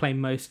who will play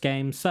most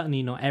games.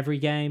 Certainly not every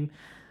game,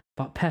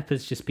 but Pep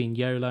has just been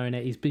YOLOing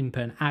it. He's been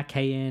putting Ake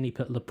in, he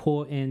put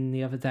Laporte in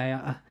the other day.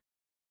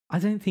 I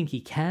don't think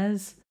he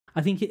cares.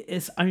 I think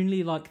it's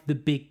only like the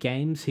big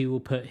games he will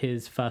put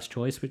his first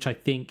choice, which I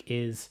think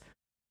is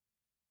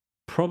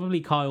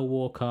probably Kyle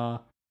Walker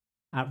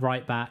at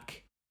right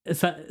back.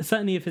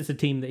 Certainly if it's a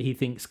team that he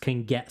thinks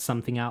can get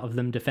something out of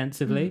them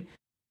defensively,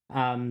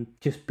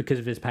 just because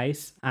of his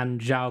pace. And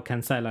João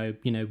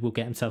Cancelo, will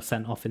get himself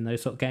sent off in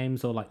those sort of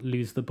games or like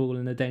lose the ball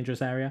in a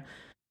dangerous area.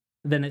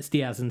 Then it's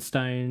Diaz and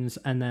Stones,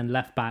 and then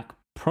left back,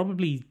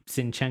 probably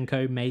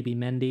Zinchenko, maybe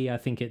Mendy. I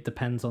think it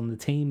depends on the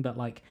team, but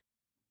like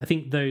I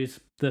think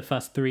the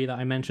first three that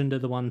I mentioned are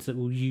the ones that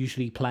will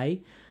usually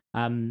play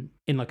in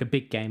like a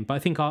big game. But I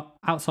think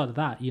outside of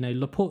that,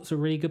 Laporte's a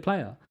really good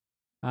player.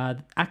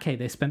 Ake,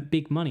 they spent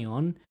big money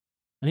on.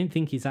 I didn't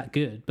think he's that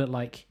good, but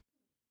like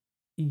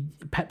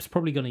Pep's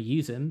probably going to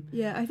use him.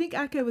 Yeah, I think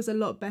Ake was a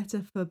lot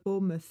better for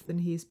Bournemouth than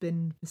he's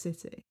been for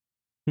City.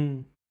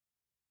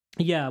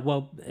 Yeah,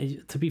 well,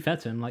 to be fair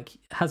to him, like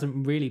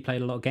hasn't really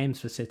played a lot of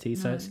games for City,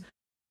 so it's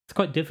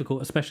quite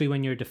difficult, especially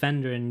when you're a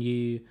defender and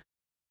a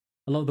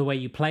lot of the way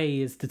you play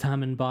is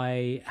determined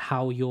by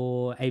how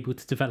you're able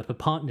to develop a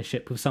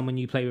partnership with someone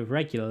you play with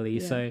regularly.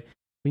 Yeah. So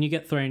when you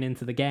get thrown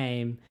into the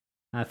game,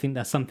 I think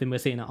that's something we're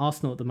seeing at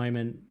Arsenal at the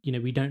moment.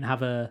 We don't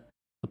have a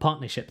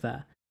partnership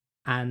there,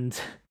 and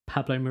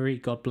Pablo Mari,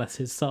 God bless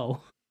his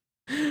soul,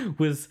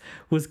 was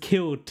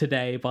killed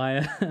today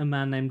by a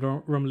man named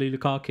Romelu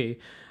Lukaku.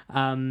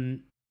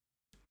 And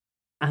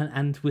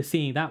we're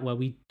seeing that where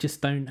we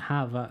just don't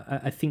have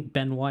I think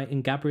Ben White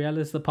and Gabriel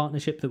is the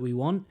partnership that we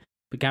want,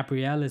 but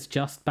Gabriel is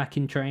just back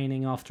in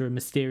training after a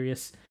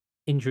mysterious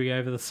injury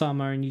over the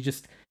summer, and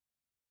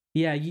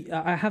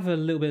I have a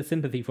little bit of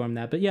sympathy for him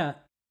there. But yeah,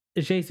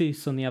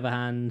 Jesus on the other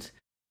hand,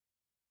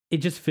 it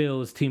just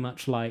feels too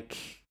much like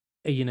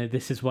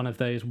this is one of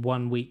those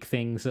 1 week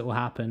things that will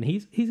happen.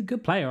 He's a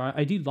good player.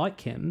 I do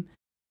like him.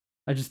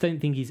 I just don't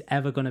think he's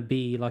ever going to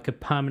be like a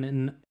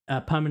permanent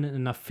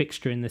enough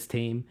fixture in this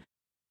team.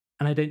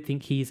 And I don't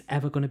think he's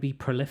ever going to be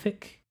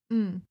prolific.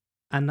 And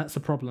that's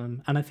a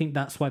problem. And I think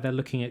that's why they're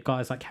looking at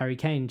guys like Harry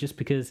Kane, just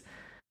because,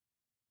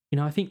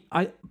 I think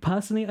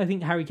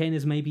Harry Kane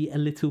is maybe a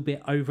little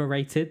bit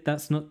overrated.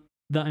 That's not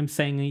that I'm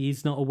saying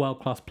he's not a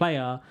world-class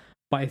player,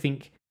 but I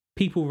think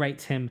people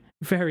rate him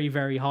very,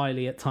 very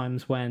highly at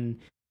times when,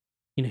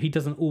 he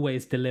doesn't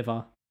always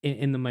deliver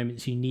in the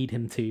moments you need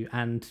him to.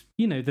 And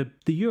the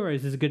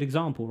Euros is a good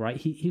example, right?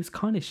 He was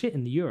kind of shit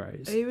in the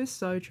Euros. He was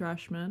so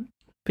trash, man,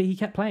 but he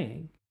kept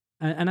playing.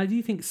 And I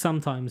do think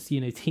sometimes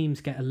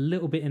teams get a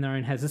little bit in their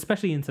own heads,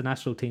 especially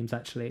international teams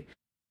actually,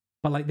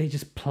 but like they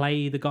just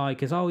play the guy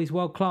because he's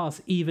world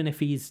class even if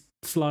he's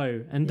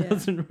slow and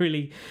doesn't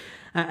really,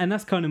 and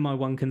that's kind of my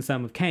one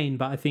concern with Kane.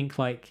 But I think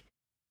like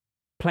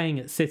playing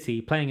at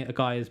City, playing with a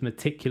guy as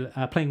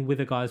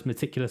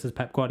meticulous as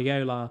Pep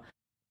Guardiola,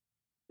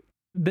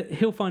 but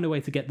he'll find a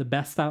way to get the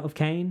best out of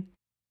Kane,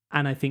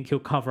 and I think he'll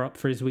cover up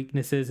for his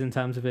weaknesses in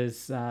terms of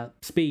his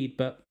speed.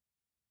 But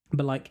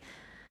like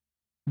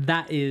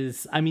that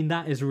is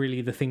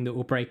really the thing that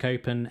will break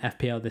open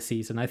FPL this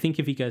season. I think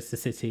if he goes to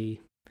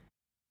City,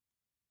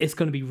 it's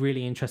going to be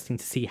really interesting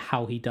to see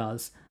how he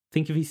does. I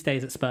think if he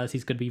stays at Spurs,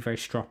 he's going to be very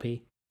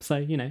stroppy. So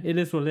it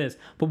is what it is.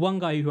 But one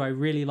guy who I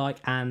really like,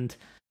 and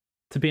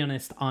to be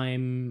honest,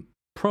 I'm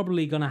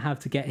probably going to have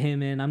to get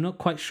him in. I'm not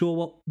quite sure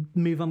what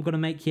move I'm going to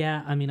make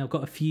yet. I mean, I've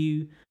got a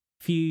few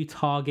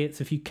targets,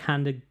 a few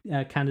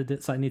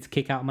candidates I need to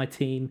kick out of my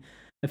team,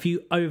 a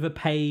few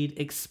overpaid,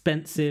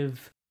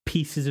 expensive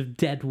pieces of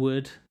dead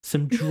wood,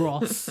 some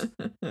dross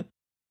that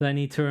I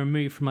need to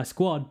remove from my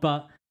squad.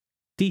 But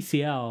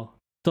DCL,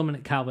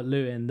 Dominic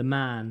Calvert-Lewin, the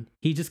man,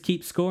 he just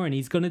keeps scoring.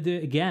 He's going to do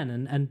it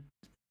again. And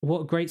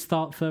what a great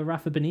start for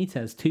Rafa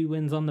Benitez. 2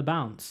 wins on the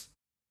bounce.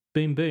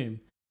 Boom, boom.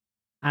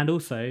 And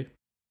also,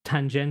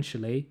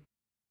 tangentially,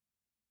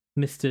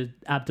 Mr.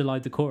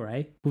 Abdoulaye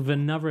Doucouré with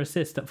another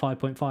assist at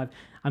 5.5.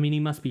 I mean, he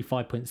must be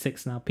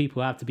 5.6 now.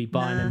 People have to be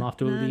buying him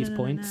after all these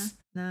points.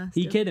 Are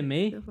you kidding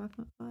me?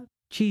 5.5.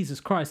 Jesus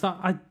Christ.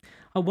 I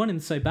want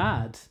him so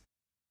bad.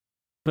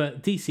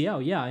 But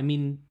DCL, yeah, I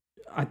mean,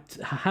 I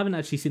haven't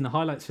actually seen the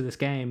highlights for this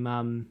game.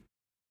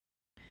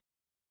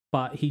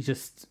 But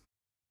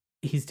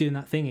he's doing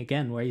that thing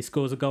again where he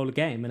scores a goal a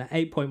game, and at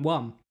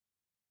 8.1.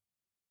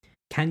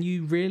 Can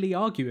you really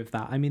argue with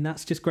that? I mean,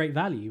 that's just great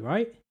value,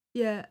 right?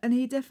 Yeah, and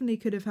he definitely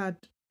could have had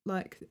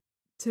like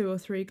 2 or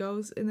 3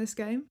 goals in this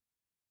game.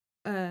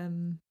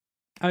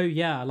 Oh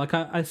yeah, like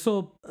I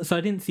saw, so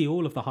I didn't see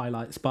all of the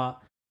highlights,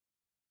 but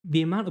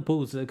the amount of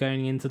balls that are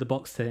going into the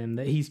box to him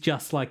that he's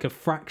just like a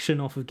fraction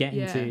off of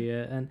getting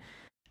to, and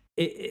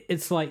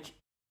it's like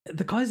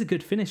the guy's a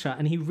good finisher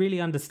and he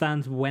really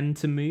understands when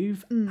to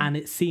move. And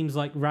it seems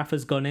like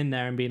Rafa's gone in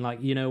there and been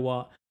like, you know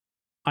what?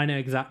 I know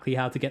exactly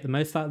how to get the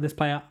most out of this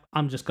player.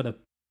 I'm just going to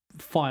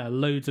fire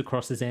loads of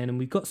crosses in, and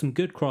we've got some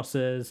good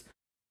crosses.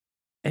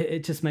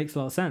 It just makes a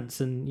lot of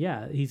sense. And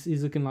yeah, he's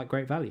looking like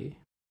great value.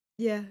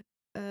 Yeah.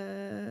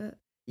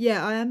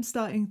 I am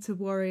starting to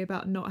worry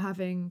about not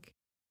having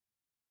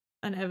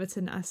an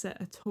Everton asset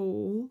at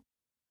all.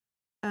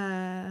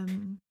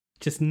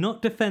 Just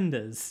not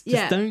defenders.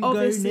 Just don't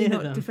go near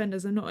not them.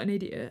 Defenders. I'm not an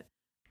idiot.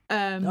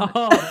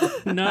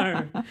 Oh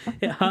no,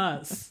 it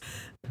hurts.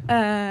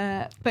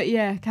 But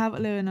yeah,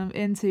 Calvert-Lewin I'm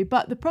into.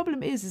 But the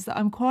problem is that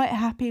I'm quite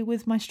happy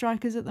with my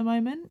strikers at the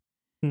moment.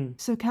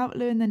 So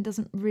Calvert-Lewin then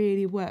doesn't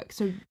really work.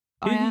 So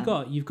who have you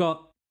got? You've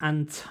got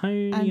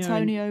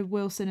Antonio,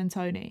 Wilson, and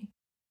Tony.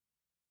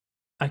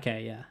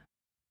 Okay, yeah.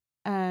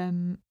 Yeah,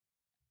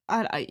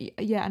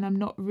 and I'm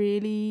not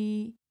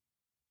really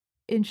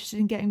interested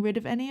in getting rid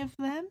of any of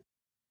them,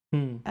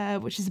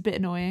 which is a bit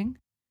annoying,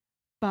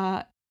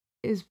 but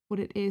is what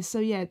it is. So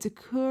yeah,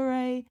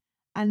 Doucouré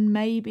and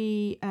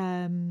maybe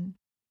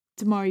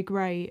Damari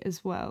Gray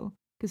as well,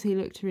 because he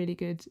looked really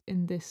good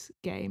in this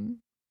game.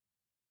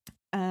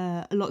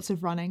 Lots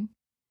of running.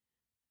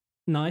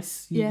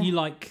 Nice. You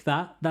like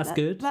that? That's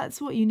good.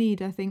 That's what you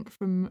need, I think,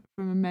 from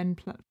a men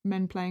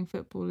playing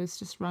football, is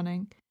just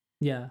running.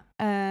 Yeah.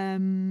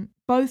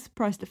 Both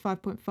priced at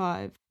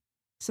 5.5,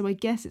 so I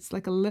guess it's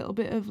like a little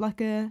bit of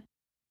like a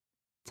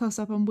toss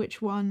up on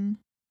which one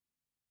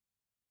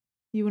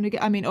you want to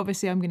get. I mean,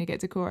 obviously, I'm going to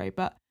get Doucouré,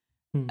 but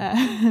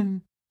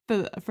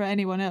for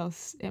anyone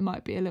else, it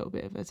might be a little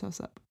bit of a toss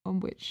up on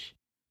which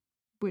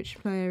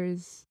player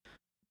is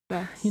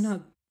best. You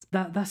know,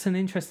 that's an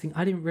interesting.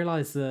 I didn't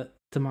realize that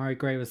Damari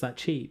Gray was that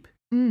cheap.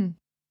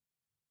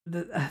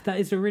 That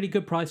is a really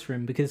good price for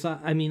him, because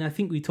I mean, I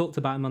think we talked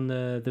about him on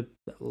the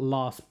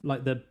last,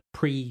 like the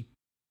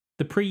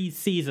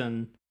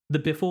pre-season, the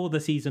before the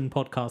season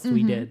podcast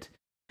we did.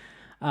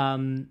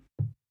 And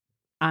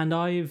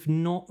I've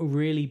not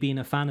really been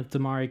a fan of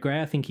Damari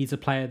Gray. I think he's a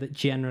player that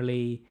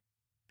generally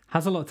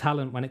has a lot of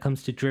talent when it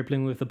comes to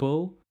dribbling with the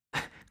ball,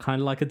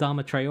 kind of like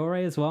Adama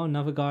Traore as well,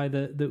 another guy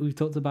that we've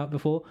talked about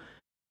before.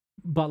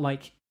 But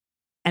like,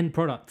 end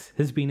product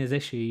has been his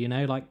issue, you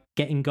know, like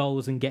getting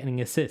goals and getting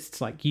assists.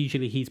 Like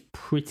usually he's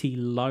pretty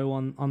low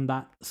on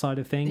that side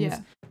of things. Yeah.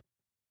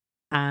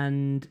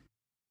 And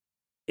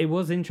it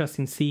was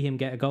interesting to see him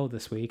get a goal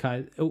this week.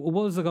 What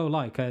was the goal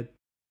like?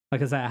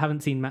 Like I say, I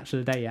haven't seen Match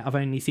of the Day yet. I've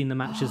only seen the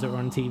matches that were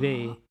on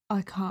TV.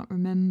 I can't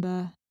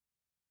remember.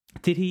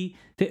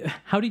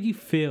 How did you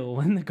feel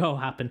when the goal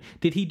happened?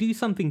 Did he do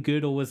something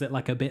good, or was it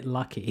like a bit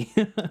lucky?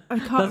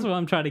 That's what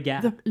I'm trying to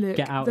get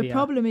out The here.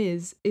 problem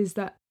is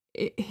that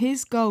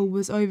his goal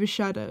was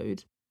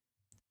overshadowed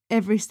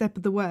every step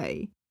of the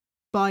way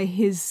by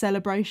his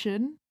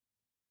celebration.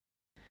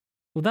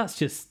 Well, that's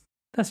just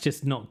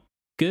not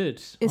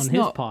good on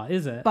his part,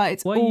 is it?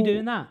 But why are you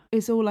doing that?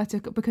 It's all I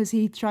took, because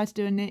he tried to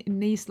do a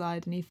knee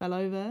slide and he fell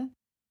over,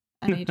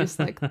 and he just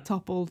like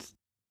toppled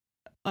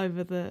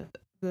over the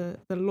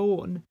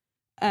lawn.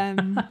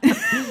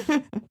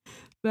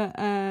 But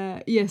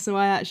yeah, so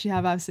I actually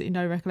have absolutely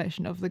no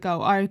recollection of the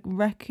goal. I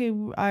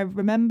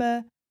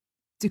remember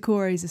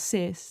Doucouré's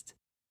assist,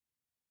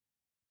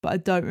 but I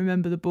don't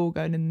remember the ball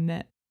going in the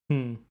net.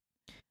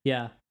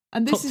 Yeah.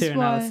 And this top tier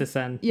analysis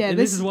then. Yeah,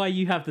 this is why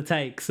you have the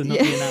takes and not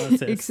the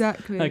analysis.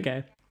 Exactly.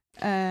 Okay.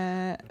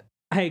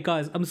 Hey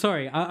guys, I'm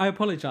sorry. I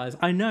apologise.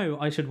 I know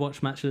I should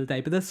watch Match of the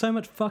Day, but there's so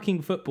much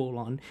fucking football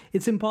on.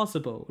 It's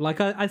impossible.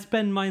 Like I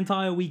spend my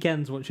entire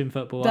weekends watching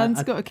football.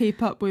 Dan's got to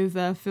keep up with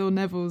Phil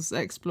Neville's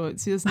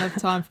exploits. He doesn't have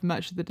time for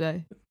Match of the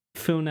Day.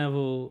 Phil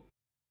Neville.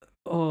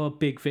 Oh,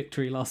 big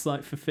victory last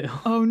night for Phil.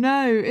 Oh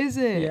no, is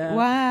it? Yeah.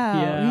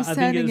 Wow. Yeah, he's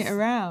turning it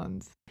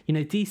around. You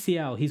know,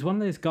 DCL, he's one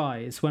of those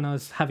guys, when I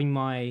was having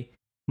my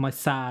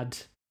sad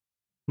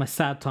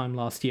time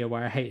last year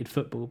where I hated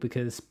football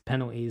because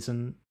penalties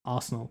and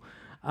Arsenal.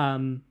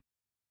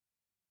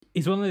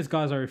 He's one of those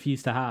guys I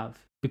refused to have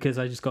because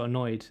I just got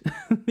annoyed.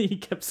 He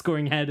kept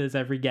scoring headers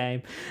every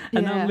game.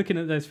 And now I'm looking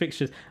at those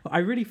fixtures. I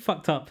really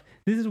fucked up.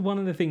 This is one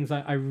of the things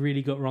I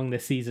really got wrong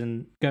this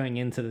season, going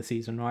into the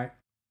season, right?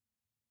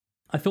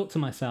 I thought to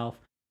myself,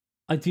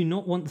 I do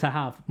not want to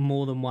have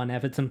more than one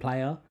Everton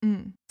player.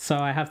 So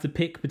I have to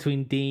pick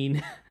between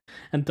Dean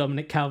and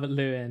Dominic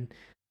Calvert-Lewin.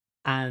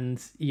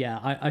 And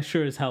yeah, I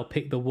sure as hell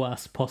picked the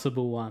worst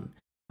possible one.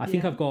 I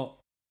think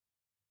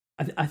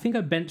I think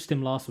I benched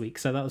him last week,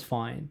 so that was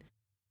fine.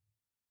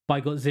 But I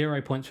got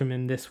 0 points from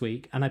him this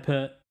week, and I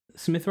put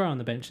Smith Rowe on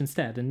the bench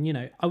instead. And, you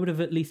know, I would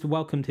have at least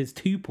welcomed his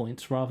 2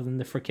 points rather than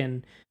the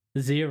frickin'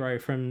 0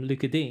 from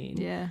Luca Dean.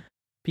 Yeah.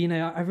 But, you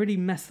know, I really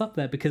messed up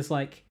there because,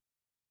 like,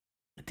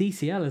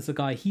 DCL is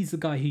he's the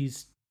guy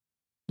who's,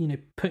 you know,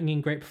 putting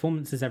in great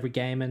performances every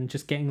game and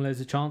just getting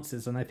loads of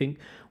chances. And I think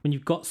when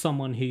you've got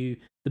someone who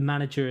the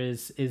manager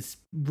is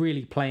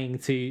really playing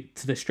to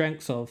the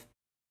strengths of,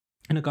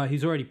 and a guy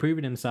who's already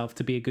proven himself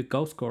to be a good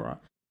goal scorer,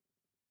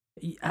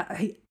 at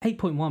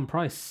 8.1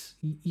 price,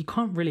 you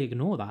can't really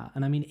ignore that.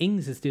 And I mean,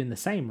 Ings is doing the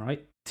same,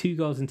 right? 2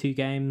 goals in 2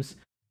 games.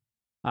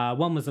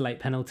 One was a late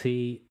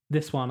penalty.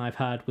 This one I've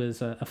heard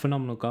was a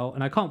phenomenal goal,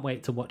 and I can't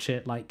wait to watch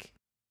it like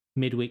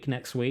midweek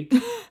next week.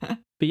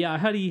 But yeah, I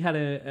heard he had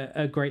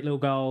a great little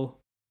goal.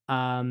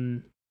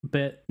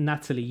 But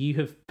Natalie, you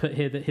have put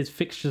here that his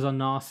fixtures are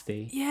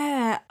nasty.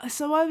 Yeah,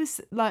 so I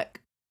was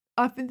like,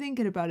 I've been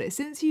thinking about it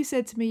since you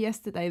said to me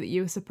yesterday that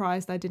you were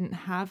surprised I didn't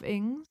have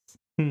Ings.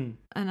 And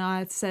I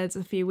had said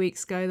a few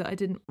weeks ago that I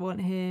didn't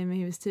want him,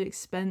 he was too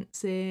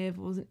expensive,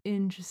 wasn't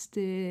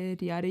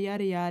interested, yada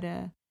yada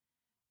yada.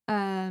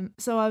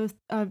 So I've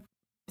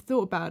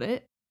thought about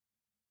it,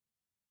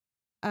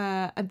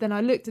 and then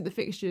I looked at the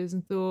fixtures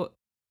and thought,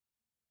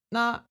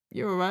 nah,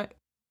 you're all right.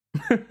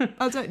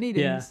 I don't need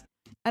Yeah. Ings.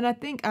 And I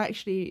think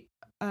actually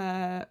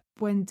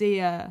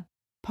Buendia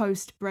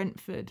post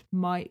Brentford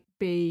might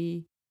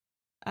be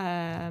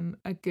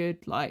a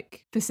good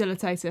like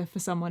facilitator for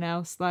someone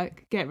else,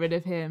 like get rid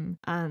of him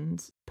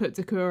and put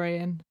Decore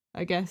in,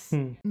 I guess.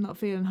 I'm not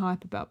feeling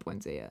hype about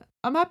Buendia.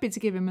 I'm happy to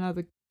give him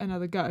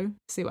another go,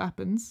 see what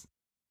happens.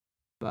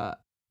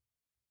 But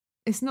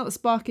it's not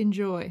sparking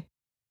joy.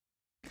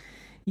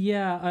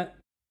 Yeah,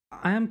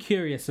 I am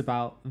curious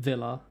about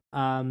Villa.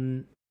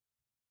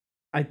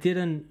 I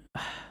didn't.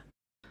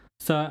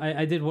 So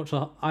I did watch.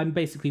 I'm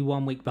basically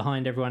 1 week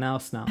behind everyone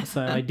else now.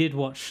 So I did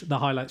watch the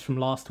highlights from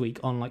last week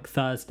on like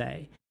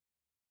Thursday,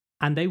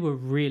 and they were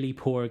really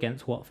poor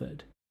against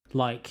Watford.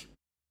 Like,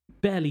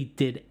 barely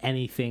did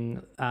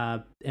anything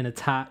in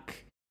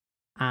attack,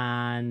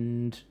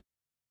 and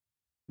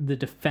the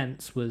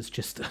defense was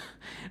just it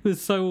was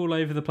so all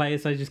over the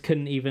place. I just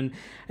couldn't even.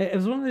 It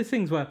was one of those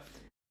things where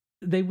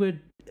they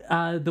would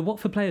the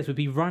Watford players would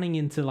be running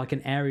into like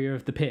an area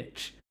of the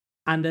pitch,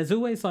 and there's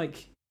always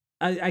like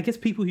I guess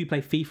people who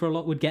play FIFA a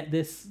lot would get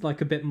this like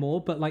a bit more,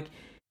 but like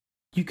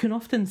you can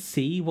often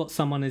see what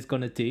someone is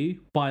going to do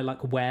by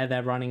like where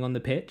they're running on the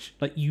pitch.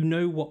 Like, you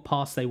know what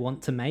pass they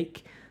want to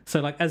make.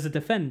 So like as a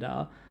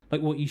defender,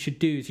 like what you should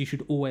do is you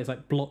should always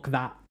like block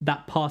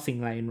that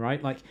passing lane,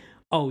 right? Like,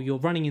 oh, you're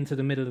running into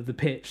the middle of the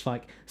pitch,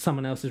 like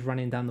someone else is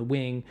running down the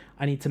wing.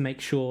 I need to make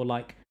sure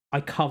like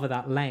I cover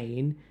that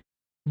lane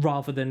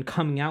rather than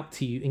coming out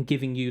to you and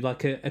giving you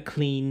like a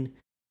clean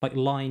like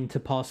line to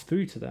pass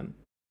through to them.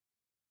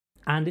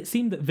 And it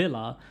seemed that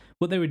Villa,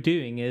 what they were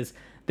doing is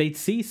they'd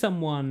see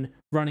someone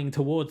running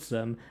towards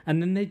them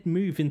and then they'd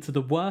move into the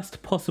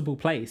worst possible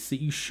place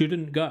that you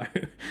shouldn't go.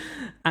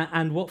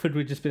 And Watford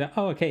would just be like,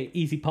 oh, okay,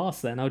 easy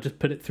pass then. I'll just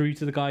put it through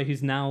to the guy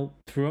who's now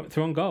through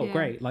on goal. Yeah.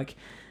 Great. Like,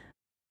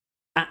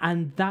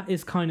 and that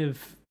is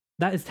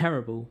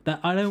terrible.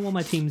 That I don't want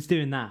my teams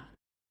doing that.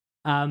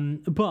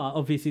 But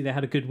obviously they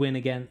had a good win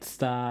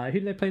against who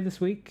did they play this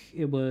week?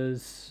 It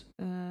was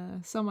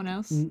someone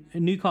else.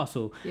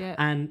 Newcastle. Yeah.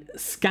 And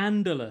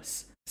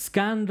scandalous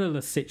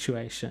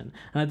situation.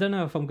 And I don't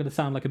know if I'm going to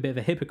sound like a bit of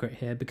a hypocrite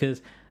here,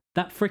 because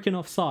that freaking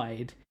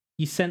offside,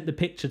 you sent the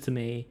picture to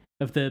me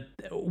of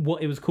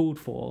what it was called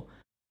for,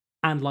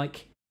 and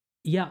like,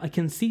 yeah, I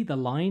can see the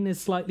line is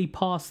slightly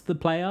past the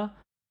player,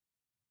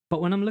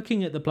 but when I'm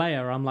looking at the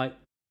player, I'm like,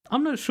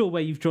 I'm not sure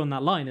where you've drawn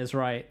that line is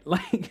right.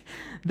 Like,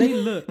 they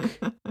look...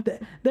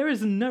 there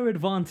is no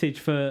advantage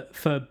for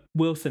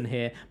Wilson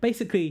here.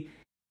 Basically,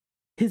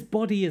 his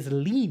body is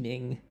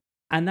leaning,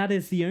 and that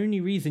is the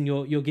only reason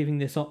you're giving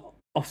this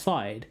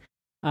offside.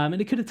 And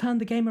it could have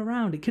turned the game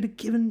around. It could have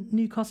given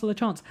Newcastle a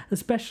chance.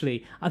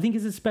 I think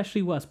it's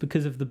especially worse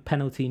because of the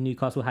penalty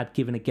Newcastle had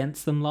given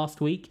against them last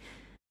week.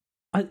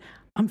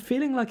 I'm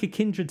feeling like a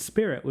kindred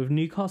spirit with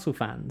Newcastle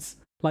fans.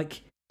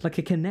 Like a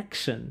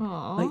connection.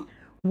 Aww. Like,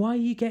 why are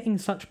you getting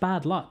such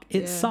bad luck?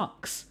 It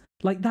sucks.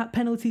 Like, that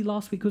penalty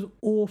last week was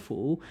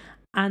awful.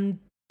 And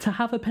to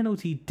have a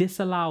penalty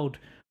disallowed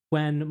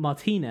when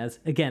Martinez,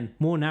 again,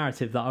 more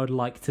narrative that I would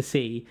like to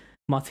see,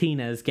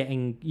 Martinez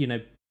getting,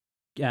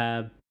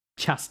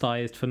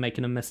 chastised for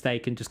making a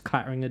mistake and just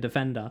clattering a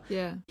defender.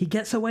 Yeah. He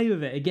gets away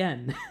with it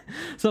again.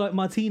 So, like,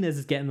 Martinez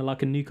is getting the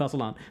luck and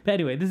Newcastle aren't. But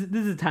anyway, this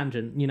is a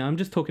tangent. I'm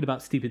just talking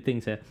about stupid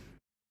things here.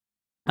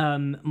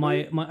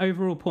 My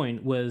overall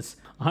point was,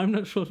 I'm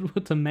not sure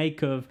what to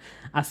make of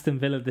Aston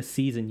Villa this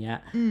season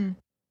yet.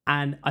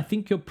 And I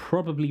think you're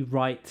probably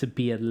right to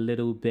be a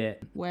little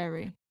bit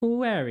wary,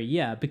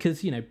 yeah,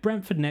 because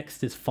Brentford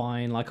next is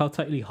fine. Like, I'll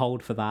totally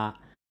hold for that.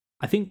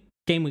 I think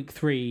game week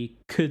 3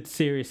 could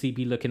seriously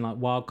be looking like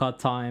wildcard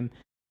time.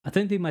 I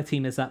don't think my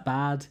team is that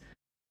bad,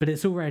 but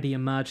it's already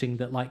emerging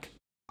that like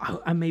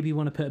I maybe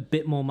want to put a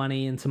bit more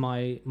money into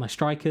my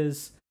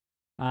strikers.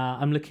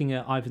 I'm looking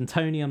at Ivan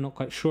Toney. I'm not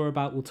quite sure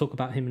about. We'll talk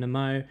about him in a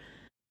mo.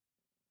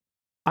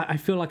 I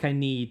feel like I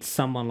need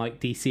someone like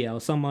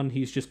DCL, someone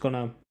who's just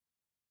gonna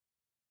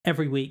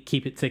every week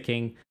keep it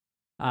ticking.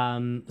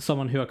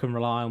 Someone who I can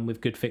rely on with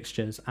good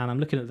fixtures. And I'm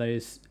looking at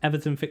those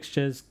Everton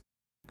fixtures.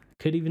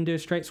 Could even do a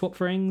straight swap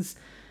for Ings.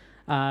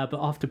 But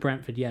after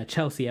Brentford, yeah,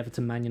 Chelsea,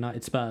 Everton, Man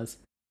United, Spurs.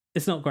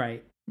 It's not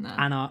great. No.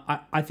 And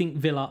I think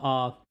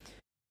Villa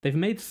they've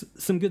made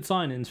some good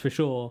signings for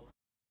sure.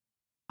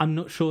 I'm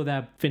not sure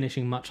they're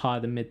finishing much higher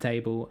than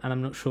mid-table, and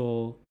I'm not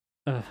sure.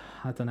 I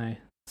don't know.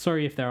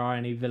 Sorry if there are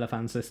any Villa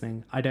fans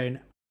listening. I don't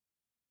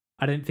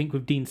think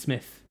with Dean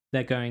Smith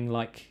they're going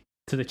like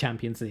to the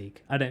Champions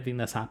League. I don't think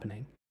that's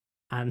happening,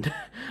 and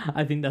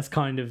I think that's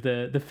kind of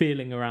the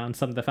feeling around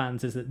some of the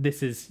fans is that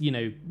this is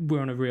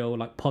we're on a real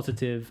like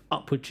positive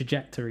upward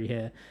trajectory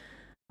here.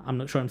 I'm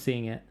not sure I'm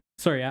seeing it.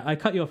 Sorry, I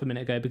cut you off a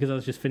minute ago because I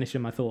was just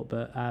finishing my thought.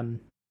 But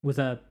was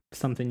there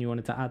something you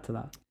wanted to add to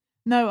that?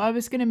 No, I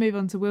was going to move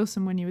on to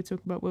Wilson when you were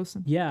talking about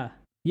Wilson. Yeah,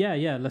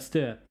 let's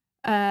do it.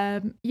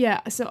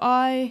 So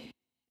I,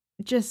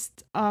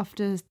 just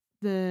after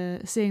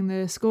seeing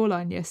the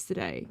scoreline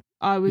yesterday,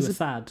 I was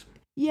sad.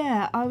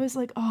 Yeah, I was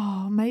like,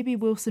 oh, maybe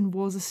Wilson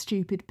was a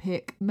stupid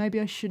pick. Maybe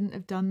I shouldn't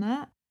have done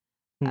that.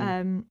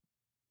 Hmm.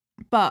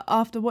 But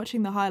after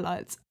watching the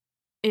highlights,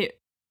 it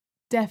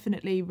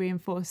definitely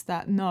reinforced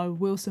that no,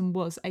 Wilson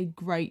was a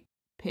great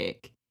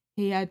pick.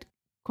 He had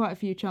quite a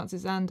few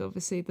chances and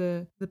obviously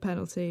the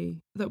penalty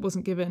that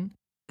wasn't given.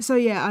 So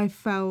yeah, I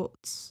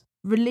felt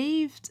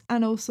relieved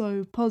and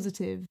also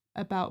positive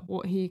about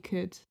what he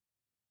could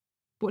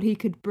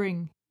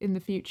bring in the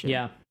future.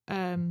 Yeah.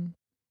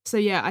 So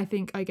yeah,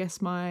 I guess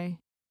I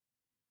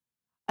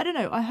don't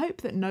know, I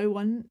hope that no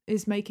one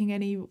is making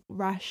any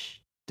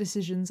rash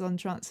decisions on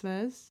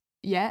transfers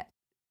yet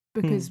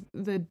Hmm. because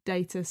the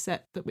data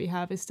set that we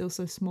have is still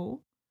so small.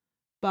 Hmm.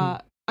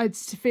 But I'd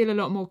feel a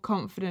lot more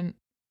confident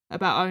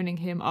about owning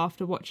him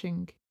after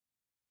watching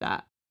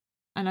that.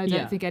 And I don't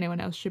Yeah. think anyone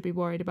else should be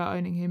worried about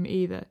owning him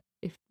either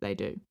if they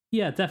do.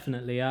 Yeah,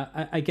 definitely.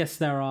 I guess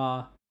there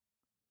are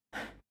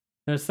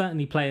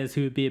certainly players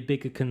who would be a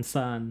bigger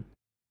concern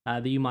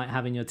that you might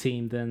have in your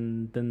team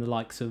than the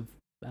likes of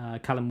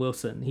Callum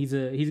Wilson. He's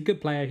a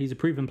good player. He's a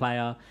proven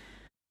player.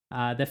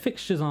 Their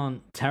fixtures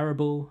aren't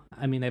terrible.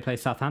 I mean, they play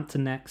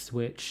Southampton next,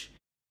 which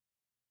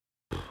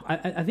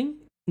I think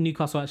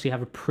Newcastle actually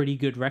have a pretty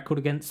good record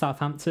against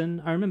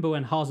Southampton. I remember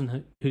when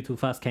Hasenhüttl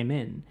first came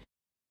in,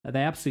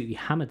 they absolutely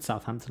hammered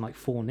Southampton like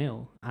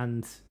 4-0.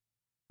 And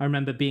I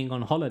remember being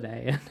on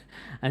holiday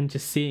and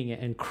just seeing it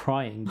and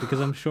crying because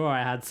I'm sure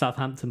I had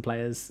Southampton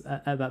players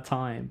at that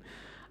time.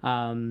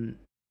 And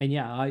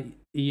yeah,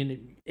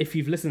 if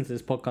you've listened to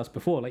this podcast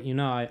before, like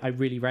I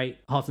really rate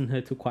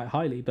Hasenhüttl quite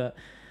highly, but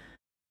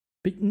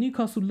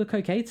Newcastle look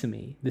okay to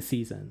me this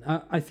season.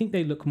 I think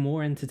they look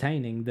more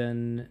entertaining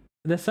than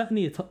they're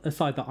certainly a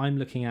side that I'm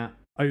looking at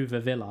over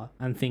Villa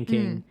and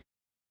thinking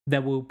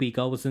there will be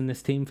goals in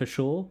this team for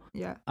sure.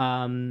 Yeah.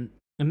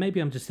 And maybe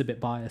I'm just a bit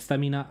biased. I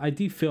mean, I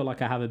do feel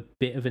like I have a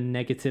bit of a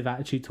negative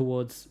attitude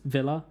towards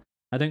Villa.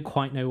 I don't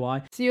quite know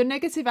why. So your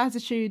negative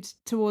attitude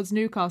towards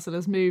Newcastle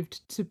has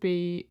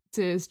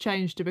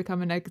changed to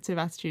become a negative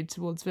attitude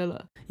towards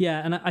Villa.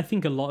 Yeah, and I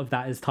think a lot of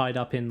that is tied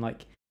up in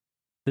like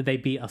that they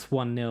beat us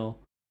 1-0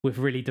 with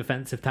really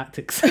defensive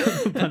tactics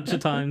a bunch of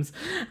times,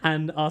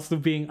 and Arsenal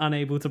being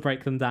unable to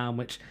break them down,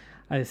 which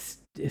it's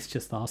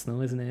just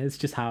Arsenal, isn't it? It's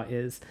just how it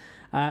is.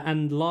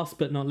 And last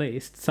but not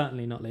least,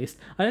 certainly not least,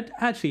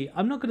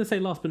 I'm not going to say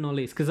last but not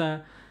least,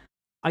 because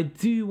I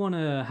do want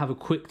to have a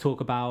quick talk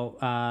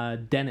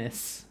about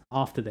Dennis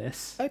after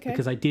this, Okay.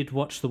 because I did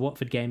watch the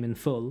Watford game in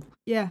full.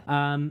 Yeah.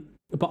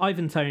 But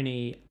Ivan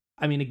Toney,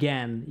 I mean,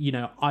 again,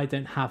 I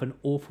don't have an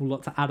awful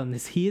lot to add on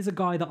this. He is a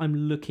guy that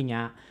I'm looking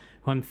at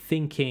who I'm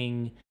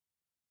thinking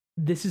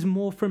this is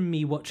more from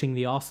me watching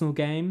the Arsenal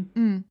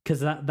game, because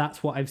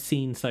that's what I've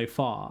seen so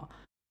far.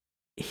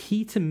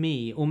 He, to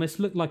me, almost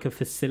looked like a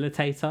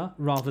facilitator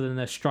rather than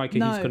a striker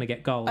who's going to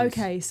get goals.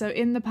 Okay, so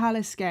in the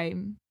Palace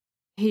game,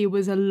 he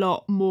was a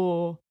lot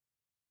more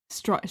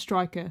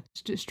striking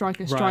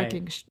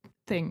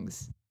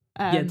things.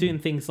 Doing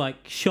things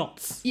like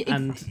shots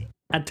and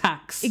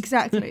attacks.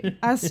 Exactly,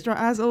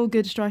 as all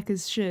good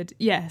strikers should.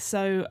 Yeah,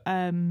 so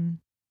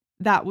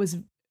that was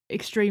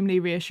extremely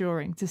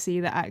reassuring to see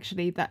that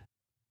actually that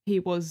he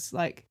was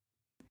like,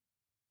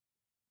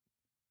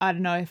 I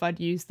don't know if I'd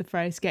use the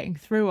phrase getting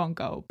through on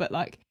goal, but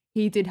like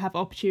he did have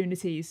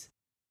opportunities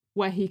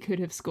where he could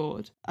have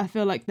scored. I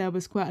feel like there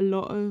was quite a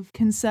lot of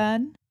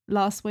concern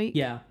last week.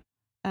 Yeah.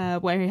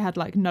 Where he had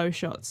like no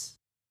shots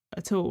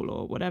at all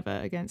or whatever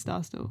against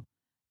Arsenal.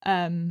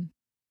 But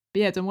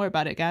yeah, don't worry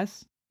about it,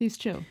 guys. He's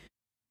chill.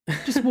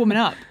 Just warming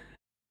up.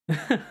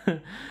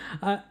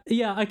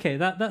 Yeah, okay,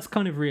 that's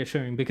kind of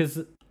reassuring because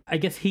I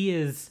guess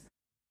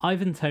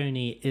Ivan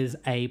Toney is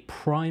a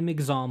prime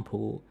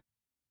example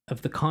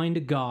of the kind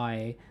of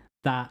guy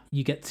that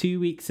you get 2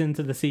 weeks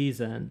into the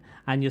season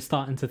and you're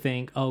starting to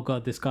think, oh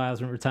God, this guy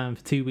hasn't returned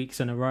for 2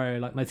 weeks in a row.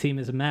 Like my team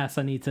is a mess.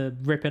 I need to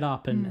rip it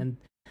up and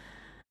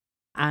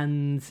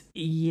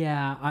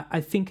yeah,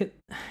 I think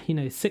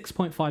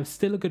 6.5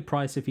 still a good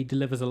price if he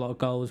delivers a lot of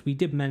goals. We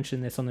did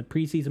mention this on the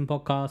preseason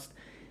podcast.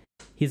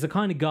 He's the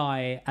kind of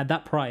guy at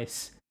that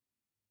price,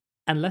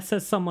 unless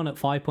there's someone at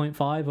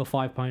 5.5 or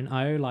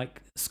 5.0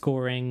 like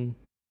scoring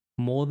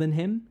more than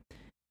him,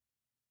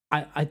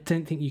 I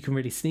don't think you can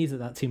really sneeze at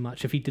that too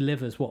much. If he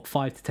delivers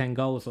 5 to 10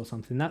 goals or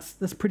something,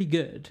 that's pretty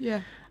good.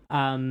 Yeah.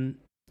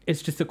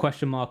 It's just a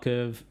question mark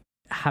of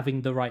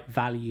having the right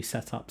value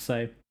set up.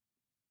 So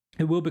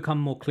it will become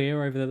more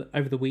clear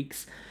over the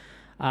weeks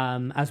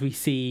as we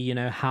see,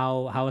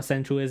 how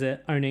essential is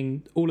it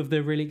owning all of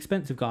the really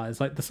expensive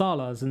guys like the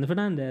Salahs and the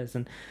Fernandes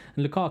and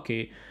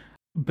Lukaku.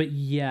 But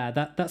yeah,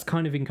 that's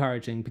kind of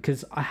encouraging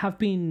because I have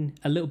been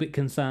a little bit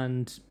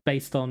concerned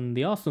based on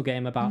the Arsenal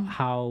game about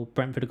how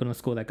Brentford are going to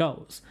score their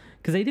goals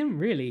because they didn't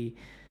really,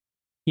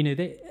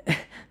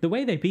 the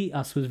way they beat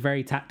us was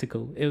very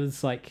tactical. It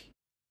was like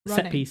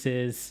Running. Set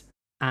pieces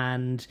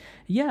and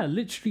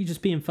literally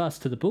just being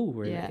first to the ball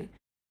really. Yeah.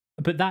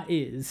 But that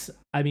is,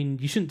 I mean,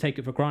 you shouldn't take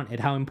it for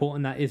granted how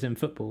important that is in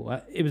football.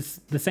 It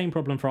was the same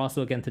problem for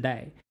Arsenal again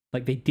today.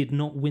 Like they did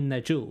not win their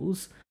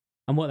duels,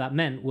 and what that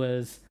meant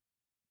was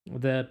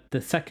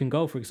The second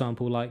goal, for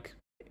example, like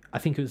I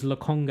think it was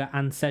Lokonga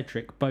and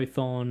Cedric both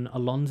on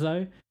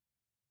Alonso.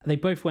 They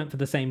both went for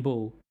the same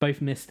ball,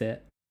 both missed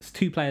it. It's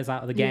two players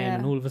out of the game,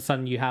 and all of a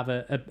sudden you have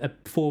a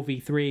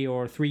 4v3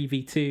 or a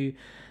 3v2.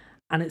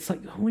 And it's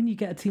like, when you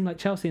get a team like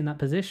Chelsea in that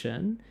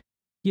position,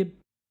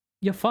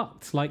 you're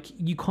fucked. Like,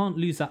 you can't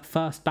lose that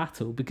first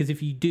battle, because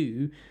if you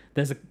do,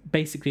 there's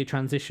basically a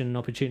transition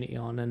opportunity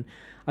on. And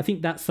I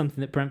think that's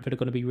something that Brentford are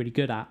going to be really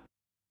good at.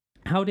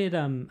 How did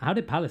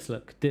Palace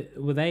look?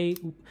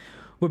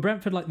 Were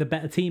Brentford like the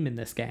better team in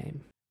this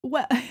game?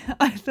 Well,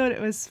 I thought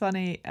it was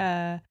funny.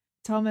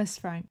 Thomas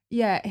Frank.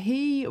 Yeah,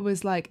 he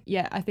was like,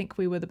 yeah, I think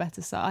we were the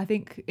better side. I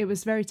think it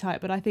was very tight,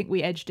 but I think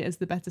we edged it as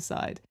the better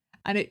side.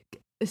 And it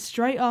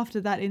straight after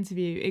that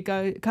interview,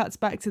 it cuts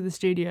back to the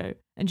studio,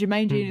 and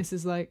Jermaine Genius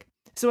is like,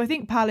 so I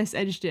think Palace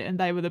edged it and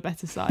they were the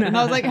better side. And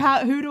I was like,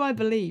 who do I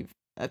believe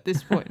at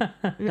this point?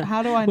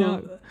 How do I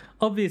know? Well,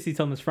 obviously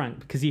Thomas Frank,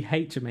 because you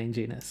hate Jermaine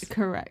Genius.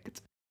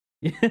 Correct.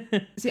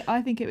 See,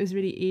 I think it was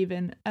really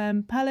even.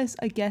 Palace,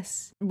 I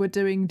guess, were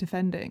doing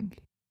defending,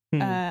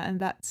 and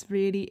that's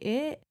really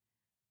it.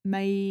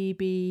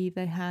 Maybe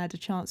they had a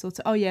chance or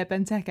two. Oh yeah,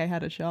 Benteke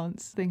had a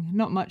chance.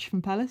 Not much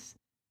from Palace.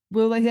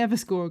 Will they ever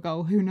score a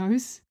goal? Who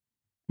knows?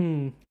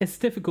 It's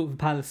difficult for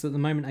Palace at the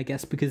moment, I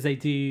guess, because they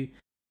do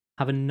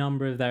have a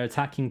number of their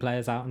attacking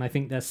players out, and I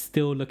think they're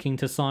still looking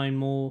to sign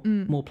more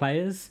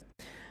players.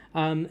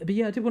 But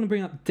yeah, I did want to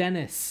bring up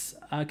Dennis,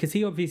 because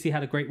he obviously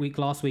had a great week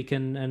last week,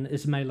 and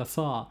Ismail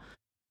Assar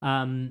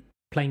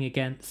playing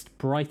against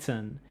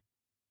Brighton.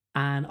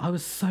 And I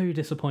was so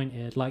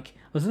disappointed. Like,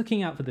 I was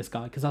looking out for this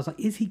guy because I was like,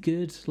 is he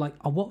good? Like,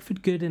 are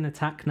Watford good in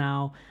attack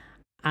now?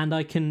 And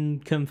I can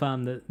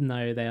confirm that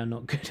no, they are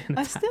not good in attack now.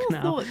 I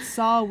still thought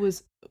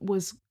Sarr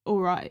was all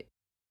right.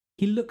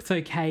 He looked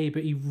okay,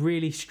 but he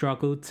really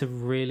struggled to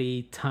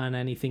really turn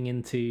anything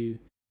into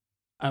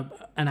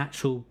an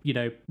actual,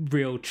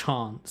 real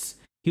chance.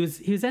 He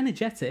was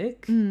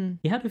energetic.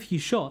 He had a few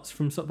shots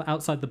from sort of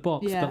outside the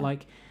box, but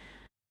like,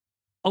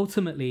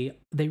 ultimately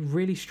they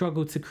really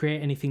struggled to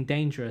create anything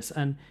dangerous.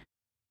 And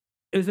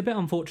it was a bit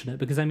unfortunate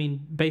because, I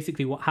mean,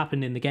 basically what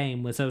happened in the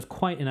game was there was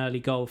quite an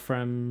early goal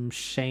from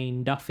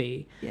Shane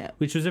Duffy,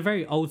 which was a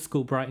very old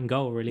school Brighton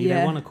goal, really.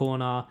 They won a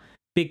corner,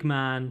 big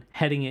man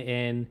heading it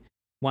in,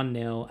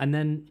 1-0. And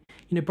then,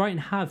 Brighton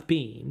have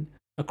been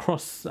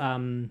across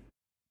the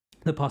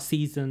past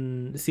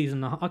season.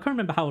 I can't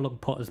remember how long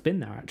Potter's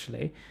been there,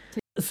 actually.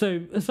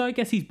 So I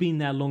guess he's been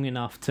there long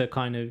enough to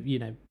kind of,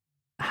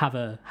 have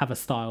a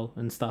style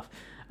and stuff.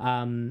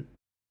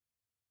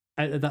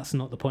 That's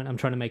not the point I'm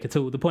trying to make at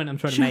all. The point I'm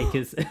trying to make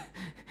is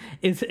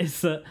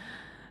that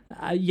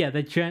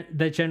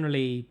they're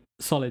generally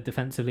solid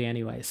defensively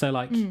anyway. So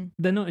like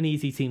they're not an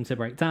easy team to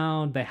break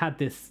down. They had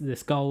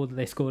this goal that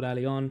they scored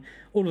early on.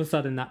 All of a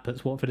sudden that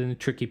puts Watford in a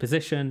tricky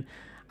position.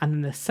 And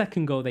then the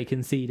second goal they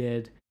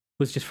conceded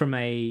was just from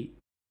a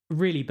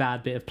really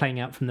bad bit of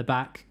playing out from the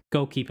back.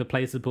 Goalkeeper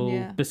plays the ball,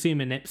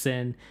 Basuma nips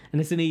in, and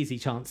it's an easy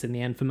chance in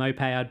the end for Mope.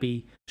 I'd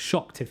be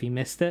shocked if he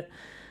missed it.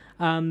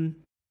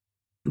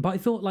 But I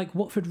thought like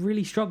Watford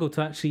really struggled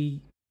to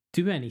actually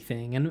do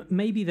anything, and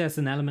maybe there's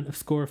an element of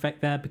score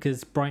effect there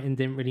because Brighton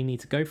didn't really need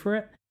to go for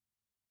it.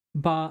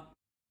 But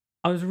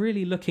I was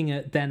really looking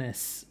at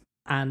Dennis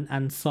and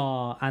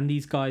Sarr and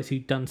these guys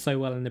who'd done so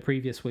well in the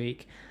previous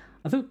week.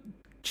 I thought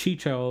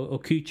Cucho or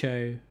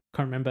Cucho,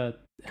 can't remember,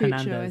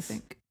 Hernandez. I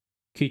think.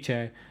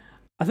 Cucho.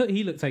 I thought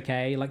he looked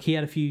okay. Like, he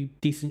had a few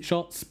decent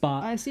shots,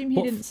 but I assume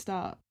he didn't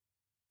start.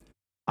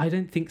 I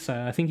don't think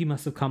so. I think he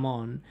must have come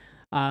on.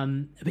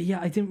 But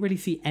yeah, I didn't really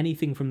see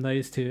anything from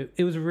those two.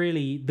 It was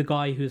really the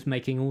guy who was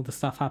making all the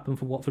stuff happen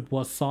for Watford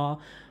was Sarr,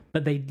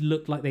 but they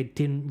looked like they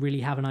didn't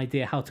really have an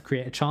idea how to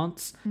create a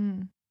chance.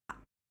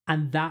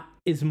 And that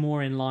is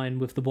more in line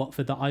with the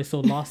Watford that I saw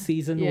last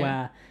season,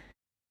 where,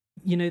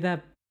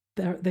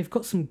 they've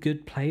got some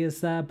good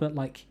players there, but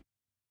like,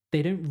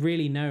 they don't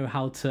really know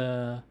how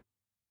to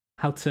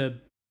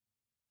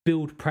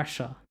build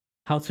pressure,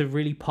 how to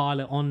really pile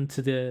it on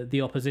to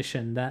the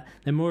opposition. That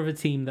they're more of a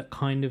team that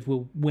kind of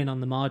will win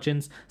on the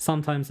margins.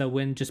 Sometimes they'll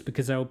win just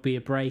because there'll be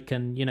a break,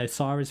 and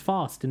Sarr is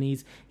fast and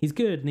he's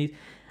good, and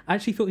I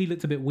actually thought he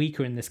looked a bit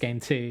weaker in this game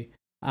too.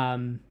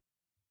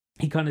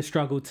 He kind of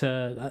struggled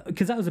to,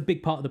 because that was a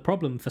big part of the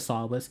problem for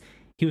Sarr, was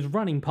he was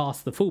running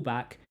past the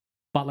fullback,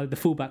 but like the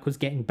fullback was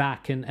getting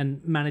back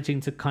and managing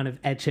to kind of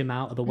edge him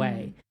out of the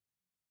way.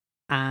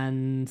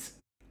 And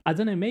I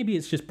don't know, maybe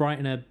it's just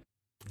Brighton are,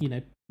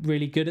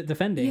 really good at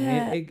defending.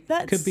 It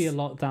could be a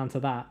lot down to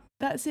that.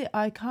 That's it.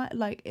 I can't,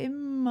 like,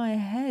 in my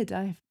head,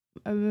 I'm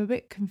a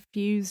bit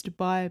confused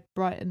by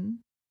Brighton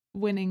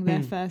winning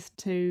their first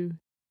two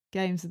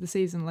games of the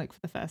season, like, for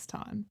the first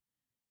time.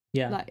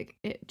 Yeah. Like,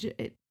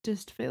 it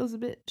just feels a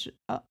bit,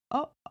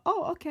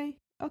 okay,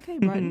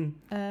 Brighton.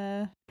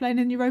 Playing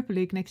in Europa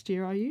League next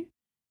year, are you?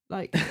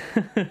 Like,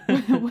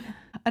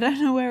 I don't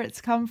know where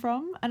it's come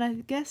from. And I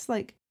guess,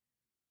 like,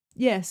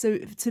 so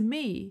to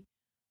me,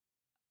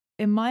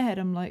 in my head,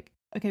 I'm like,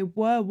 okay,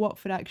 were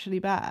Watford actually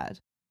bad,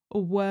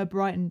 or were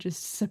Brighton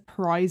just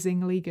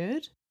surprisingly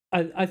good?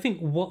 I think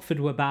Watford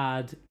were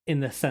bad in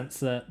the sense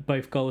that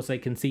both goals they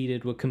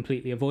conceded were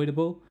completely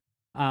avoidable.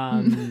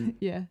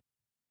 Yeah.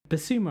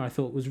 Basuma, I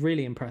thought, was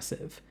really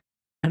impressive.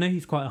 I know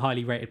he's quite a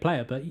highly rated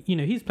player, but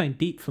he's playing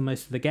deep for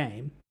most of the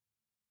game.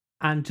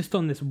 And just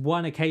on this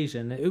one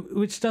occasion,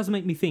 which does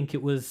make me think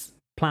it was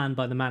planned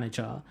by the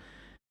manager,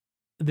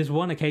 this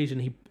one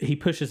occasion he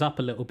pushes up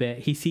a little bit,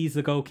 he sees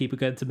the goalkeeper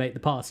going to make the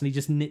pass, and he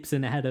just nips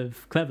in ahead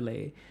of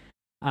Cleverley.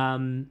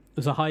 It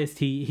was the highest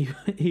he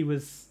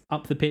was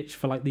up the pitch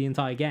for like the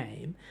entire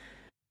game.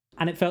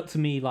 And it felt to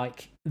me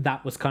like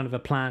that was kind of a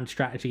planned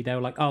strategy. They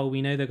were like, oh,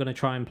 we know they're going to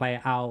try and play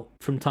it out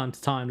from time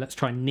to time. Let's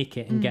try and nick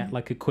it and get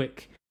like a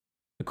quick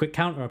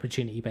counter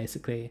opportunity,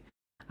 basically.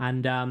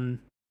 And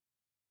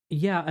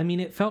yeah, I mean,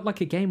 it felt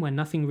like a game where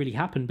nothing really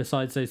happened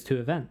besides those two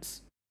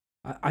events.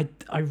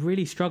 I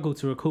really struggle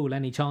to recall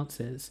any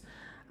chances.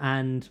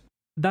 And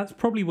that's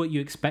probably what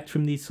you expect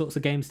from these sorts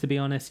of games, to be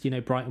honest.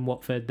 Brighton,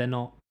 Watford, they're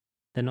not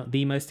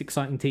the most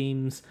exciting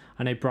teams.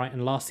 I know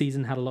Brighton last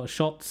season had a lot of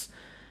shots.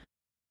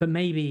 But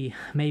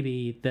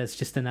maybe there's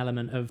just an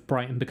element of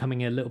Brighton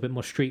becoming a little bit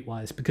more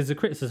streetwise, because the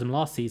criticism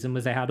last season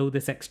was they had all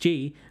this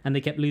XG and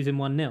they kept losing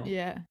 1-0.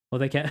 Yeah. Or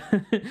they kept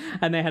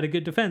and they had a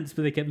good defense,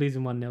 but they kept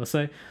losing 1-0.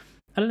 So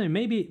I don't know,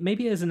 maybe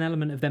there's an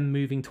element of them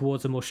moving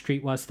towards a more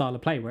streetwise style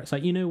of play where it's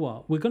like, you know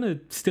what, we're going to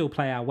still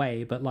play our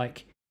way, but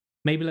like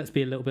maybe let's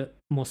be a little bit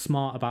more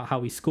smart about how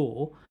we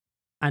score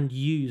and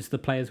use the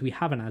players we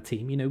have in our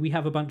team. We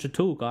have a bunch of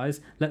tall guys.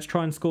 Let's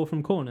try and score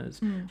from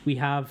corners. We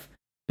have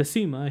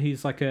Basuma,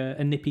 who's like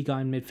a nippy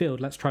guy in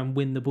midfield. Let's try and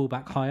win the ball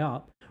back high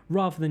up,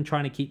 rather than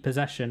trying to keep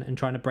possession and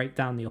trying to break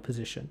down the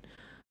opposition.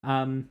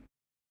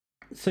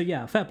 So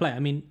yeah, fair play. I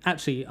mean,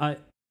 actually, I'm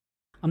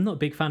not a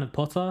big fan of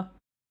Potter,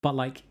 but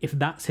like if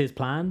that's his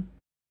plan,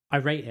 I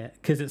rate it,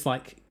 because it's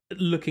like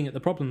looking at the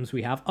problems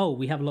we have. Oh,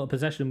 we have a lot of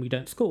possession, we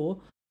don't score.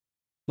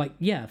 Like,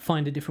 yeah,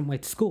 find a different way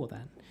to score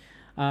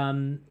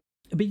then.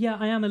 But yeah,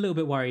 I am a little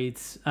bit worried.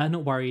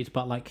 Not worried,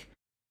 but like,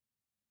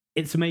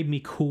 it's made me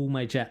cool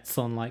my jets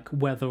on like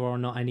whether or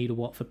not I need a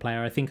Watford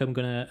player. I think I'm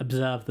going to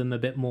observe them a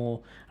bit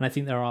more, and I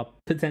think there are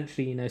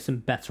potentially some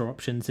better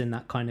options in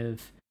that kind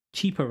of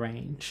cheaper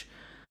range.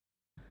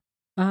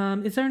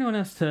 Is there anyone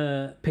else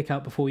to pick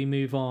out before we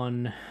move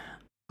on?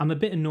 I'm a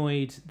bit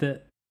annoyed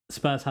that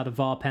Spurs had a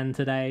VAR pen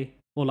today,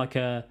 or like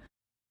I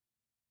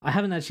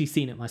haven't actually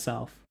seen it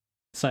myself,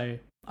 so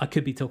I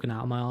could be talking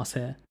out of my arse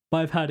here, but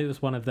I've heard it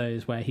was one of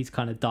those where he's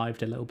kind of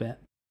dived a little bit,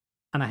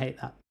 and I hate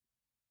that.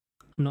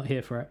 I'm not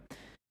here for it.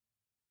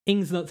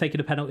 Ings not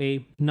taking a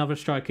penalty. Another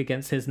strike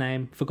against his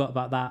name. Forgot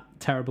about that.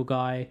 Terrible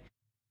guy.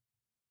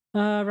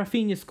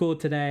 Rafinha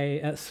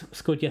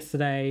scored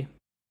yesterday.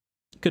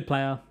 Good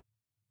player.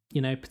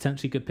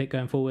 Potentially good pick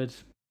going forward.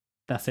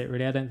 That's it,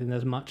 really. I don't think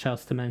there's much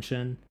else to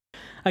mention.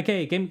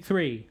 Okay, game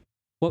 3.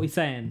 What are we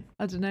saying?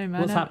 I don't know,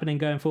 man. What's happening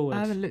going forward? I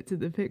haven't looked at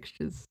the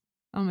fixtures.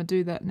 I'm going to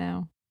do that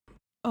now.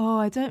 Oh,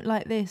 I don't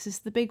like this. It's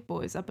the big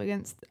boys up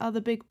against other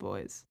big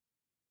boys.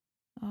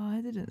 Oh,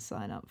 I didn't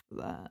sign up for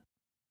that.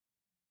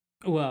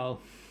 Well,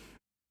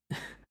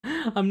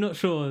 I'm not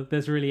sure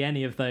there's really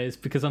any of those,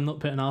 because I'm not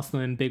putting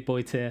Arsenal in big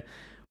boy tier.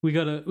 We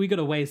got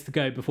a ways to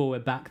go before we're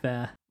back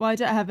there. Well, I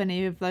don't have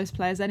any of those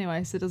players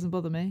anyway, so it doesn't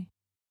bother me.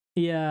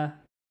 Yeah.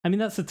 I mean,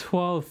 that's a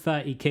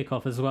 12:30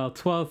 kickoff as well.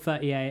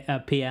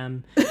 12:30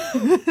 p.m.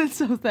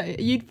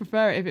 12:30. You'd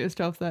prefer it if it was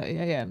 12:30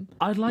 a.m.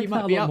 I'd like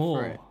that a lot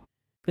more. It.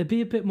 There'd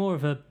be a bit more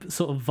of a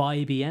sort of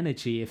vibey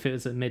energy if it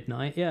was at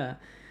midnight, yeah.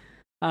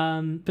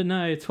 But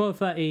no,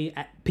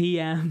 12:30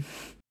 p.m.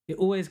 It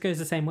always goes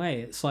the same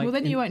way. It's like, well,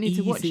 then you won't need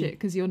to watch it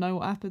because you'll know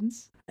what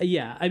happens.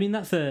 Yeah, I mean,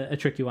 that's a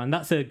tricky one.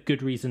 That's a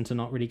good reason to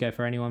not really go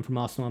for anyone from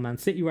Arsenal or Man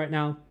City right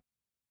now.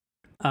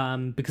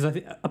 Because I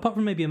think, apart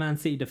from maybe a Man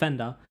City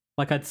defender,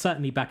 like I'd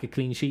certainly back a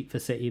clean sheet for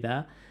City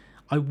there.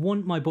 I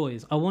want my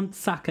boys. I want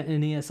Saka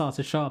and ESR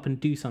to show up and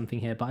do something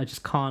here, but I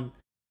just can't.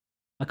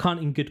 I can't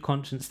in good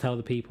conscience tell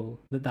the people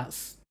that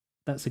that's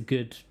a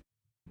good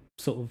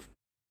sort of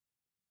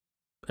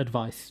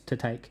advice to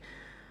take.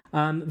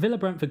 Villa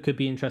Brentford could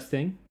be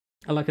interesting.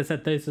 Like I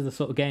said, those are the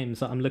sort of games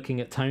that I'm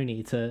looking at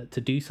Tony to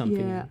do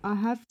something. Yeah, I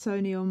have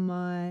Tony on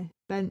my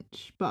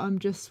bench, but I'm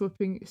just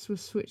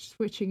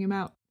switching him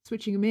out,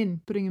 switching him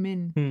in, putting him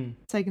in,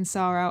 taking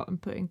Sarr out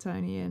and putting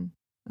Tony in.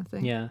 I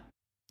think. Yeah,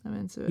 I'm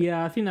into it.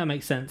 Yeah, I think that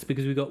makes sense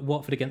because we got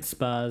Watford against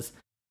Spurs.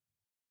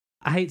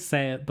 I hate to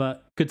say it,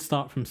 but good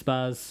start from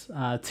Spurs.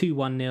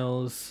 2-1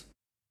 nils.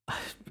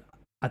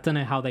 I don't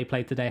know how they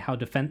played today, how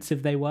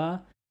defensive they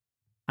were.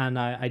 And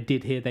I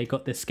did hear they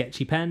got this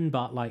sketchy pen,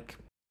 but like...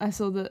 I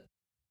saw that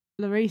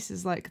Lloris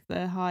is like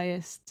the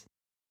highest.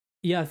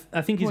 Yeah,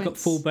 I think he's got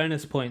full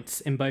bonus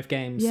points in both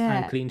games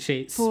and clean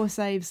sheets. 4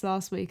 saves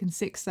last week and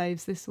 6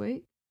 saves this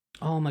week.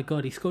 Oh my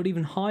God, he scored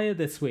even higher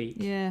this week.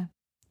 Yeah.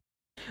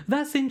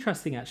 That's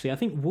interesting, actually. I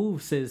think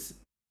Wolves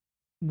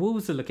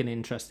are looking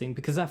interesting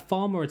because they're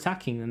far more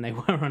attacking than they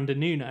were under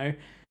Nuno.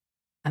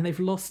 And they've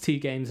lost 2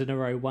 games in a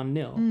row,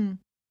 1-0.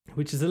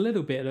 Which is a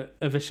little bit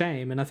of a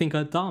shame. And I think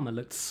Adama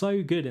looked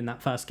so good in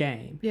that first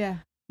game. Yeah.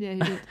 Yeah, he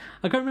did.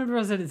 I can't remember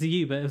if I said it to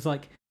you, but it was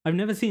like, I've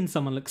never seen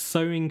someone look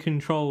so in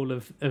control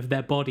of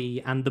their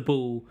body and the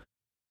ball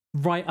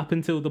right up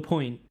until the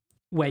point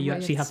where you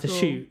actually have to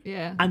shoot,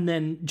 yeah, and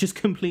then just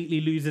completely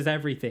loses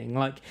everything.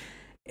 Like,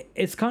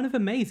 it's kind of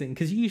amazing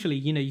because usually,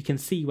 you can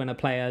see when a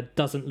player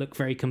doesn't look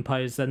very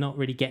composed, they're not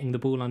really getting the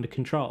ball under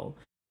control.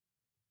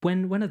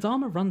 When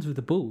Adama runs with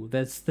the ball,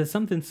 there's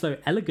something so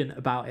elegant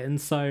about it, and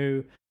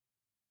so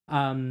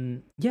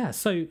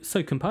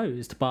so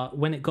composed. But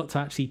when it got to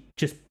actually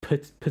just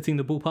putting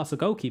the ball past the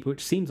goalkeeper,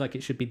 which seems like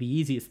it should be the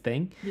easiest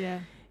thing,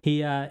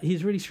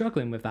 he's really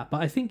struggling with that.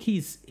 But I think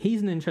he's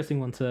an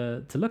interesting one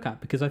to look at,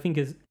 because I think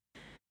if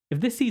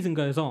this season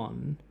goes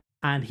on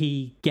and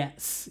he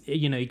gets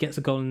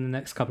a goal in the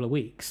next couple of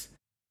weeks,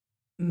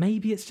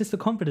 maybe it's just a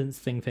confidence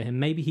thing for him.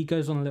 Maybe he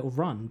goes on a little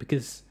run,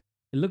 because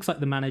it looks like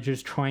the manager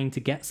is trying to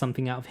get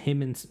something out of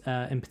him in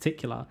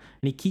particular,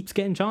 and he keeps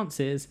getting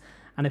chances.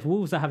 And if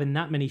Wolves are having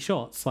that many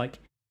shots, like,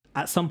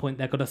 at some point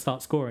they're going to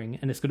start scoring,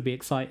 and it's going to be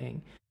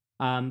exciting.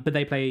 But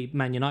they play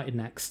Man United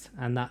next,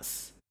 and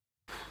that's,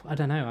 I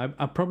don't know.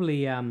 I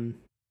probably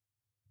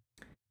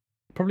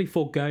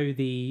forego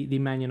the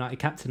Man United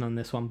captain on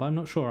this one, but I'm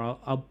not sure.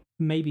 I'll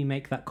maybe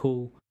make that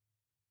call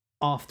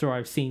after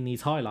I've seen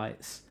these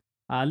highlights.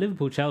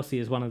 Liverpool Chelsea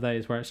is one of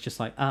those where it's just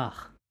like,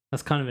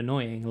 that's kind of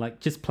annoying.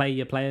 Like, just play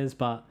your players,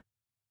 but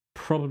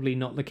probably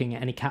not looking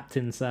at any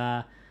captains.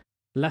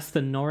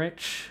 Leicester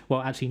Norwich,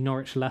 well, actually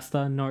Norwich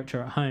Leicester. Norwich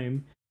are at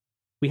home.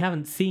 We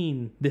haven't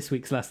seen this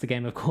week's Leicester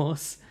game, of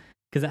course,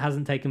 because it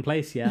hasn't taken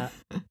place yet.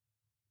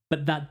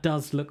 But that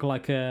does look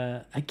like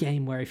a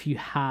game where if you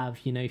have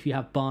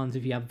Barnes,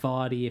 if you have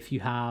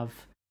Vardy,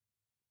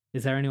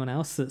 is there anyone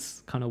else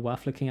that's kind of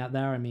worth looking at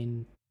there? I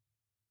mean,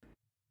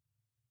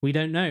 we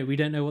don't know. We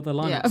don't know what the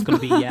lineup's going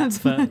to be yet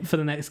for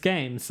the next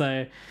game.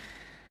 So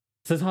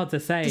it's hard to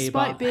say.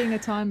 Despite being a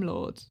Time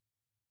Lord,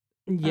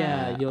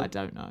 I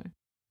don't know.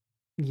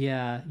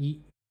 Yeah,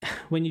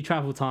 when you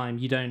travel time,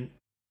 you don't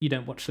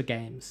watch the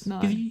games, No,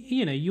 because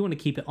you want to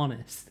keep it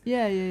honest.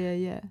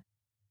 Yeah.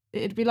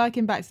 It'd be like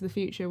in Back to the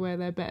Future, where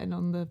they're betting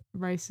on the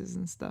races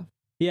and stuff.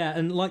 Yeah,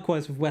 and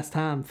likewise with West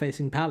Ham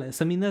facing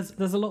Palace. I mean, there's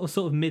a lot of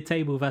sort of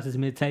mid-table versus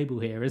mid-table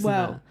here, isn't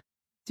there?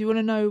 Do you want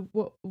to know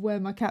where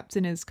my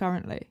captain is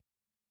currently?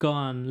 Go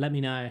on, let me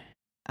know.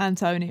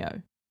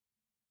 Antonio.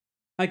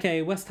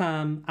 Okay, West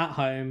Ham at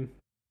home.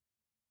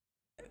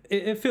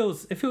 It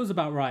feels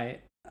about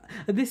right.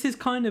 This is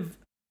kind of,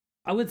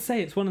 I would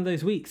say it's one of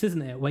those weeks,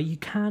 isn't it, where you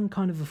can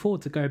kind of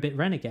afford to go a bit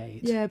renegade.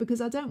 Yeah, because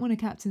I don't want to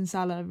captain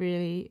Salah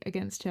really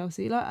against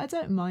Chelsea. Like, I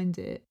don't mind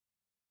it,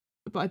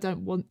 but I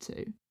don't want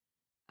to.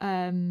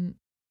 And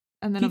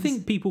then do you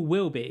think people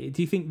will be?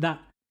 Do you think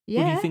that?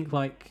 Yeah. Or do you think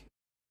like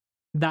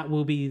that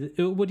will be?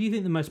 What do you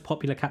think the most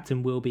popular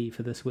captain will be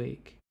for this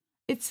week?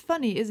 It's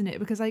funny, isn't it?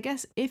 Because I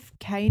guess if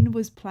Kane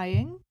was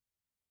playing,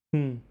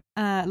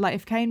 like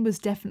if Kane was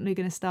definitely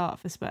going to start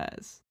for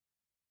Spurs,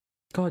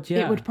 God,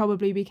 yeah, it would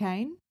probably be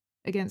Kane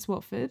against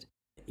Watford.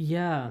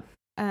 Yeah.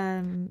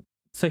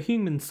 So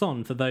Heung-min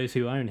Son, for those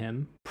who own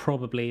him,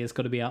 probably has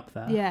got to be up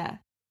there. Yeah,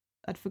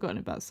 I'd forgotten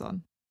about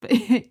Son,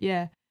 but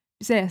yeah.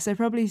 So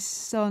probably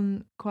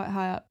Son quite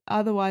high up.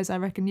 Otherwise, I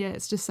reckon,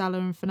 it's just Salah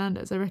and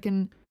Fernandes. I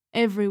reckon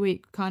every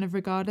week, kind of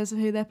regardless of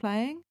who they're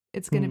playing,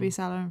 it's going to be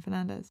Salah and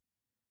Fernandes.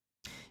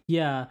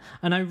 Yeah,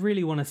 and I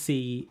really want to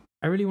see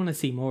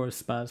more of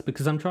Spurs,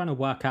 because I'm trying to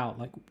work out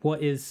like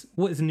what is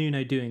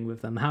Nuno doing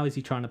with them? How is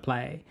he trying to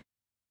play?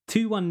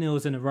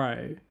 2-1-0s in a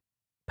row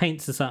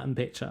paints a certain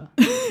picture.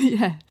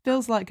 Yeah,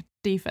 feels like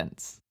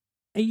defense.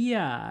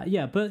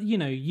 Yeah, but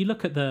you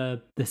look at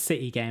the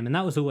City game, and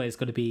that was always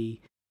going to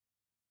be.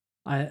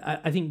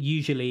 I think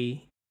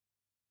usually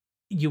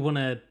you want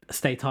to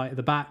stay tight at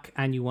the back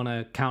and you want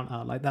to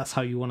counter. Like, that's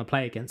how you want to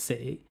play against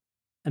City,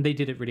 and they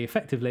did it really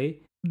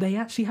effectively. They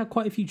actually had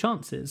quite a few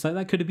chances. Like,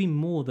 that could have been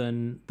more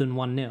than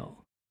 1-0.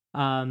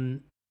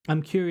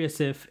 I'm curious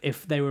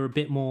if they were a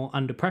bit more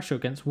under pressure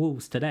against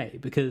Wolves today,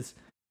 because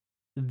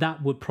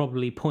that would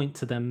probably point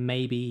to them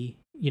maybe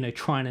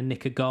trying to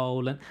nick a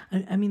goal. And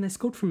I mean, they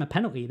scored from a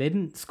penalty. They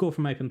didn't score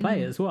from open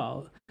play as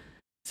well.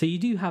 So you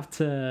do have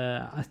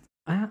to.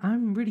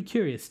 I'm really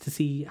curious to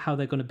see how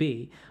they're going to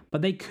be,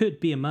 but they could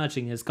be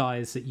emerging as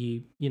guys that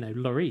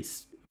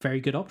Lloris, very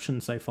good option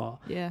so far.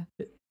 Yeah.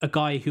 A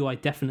guy who I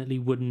definitely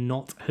would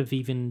not have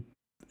even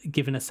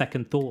given a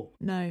second thought.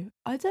 No,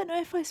 I don't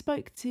know if I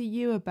spoke to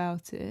you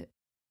about it,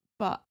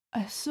 but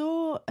I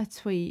saw a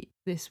tweet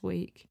this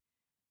week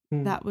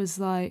that was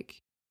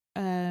like,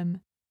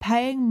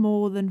 paying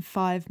more than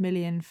 5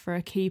 million for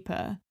a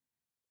keeper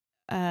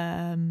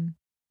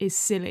is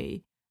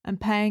silly, and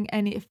paying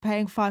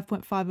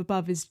 5.5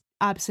 above is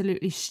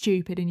absolutely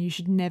stupid, and you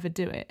should never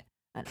do it.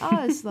 And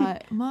I was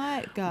like,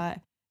 my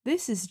guy,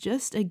 this is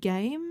just a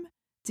game.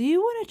 Do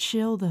you want to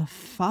chill the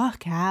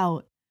fuck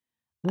out?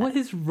 What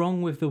is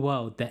wrong with the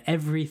world that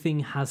everything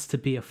has to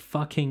be a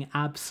fucking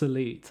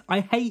absolute?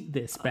 I hate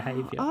this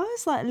behaviour. I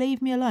was like,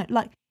 leave me alone.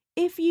 Like,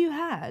 if you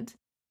had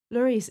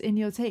Lloris in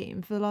your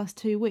team for the last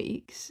 2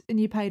 weeks and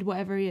you paid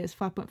whatever he is,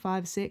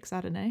 5.5, 6,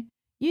 I don't know,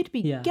 you'd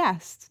be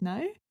gassed,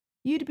 no?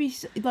 you'd be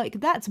like,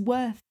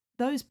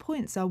 those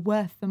points are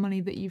worth the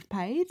money that you've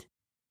paid.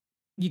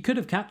 You could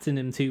have captained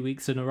him 2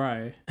 weeks in a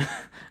row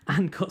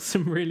and got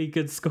some really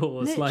good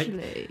scores.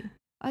 Literally.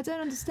 I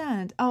don't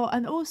understand. Oh,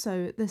 and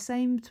also the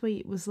same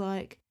tweet was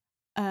like,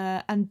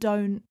 and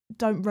don't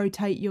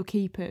rotate your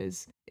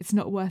keepers. It's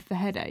not worth the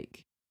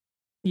headache.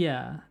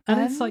 Yeah,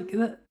 and it's like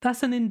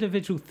that's an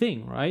individual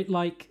thing, right?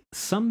 Like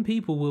some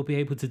people will be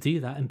able to do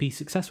that and be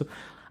successful.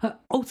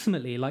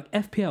 Ultimately, like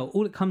FPL,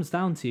 all it comes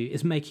down to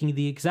is making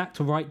the exact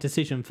right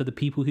decision for the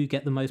people who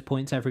get the most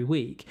points every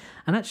week.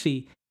 And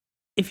actually,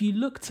 if you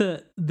looked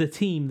at the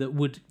team that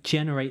would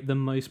generate the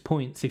most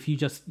points, if you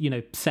just,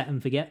 set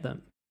and forget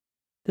them,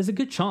 there's a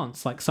good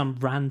chance like some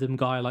random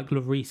guy like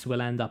Lloris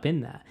will end up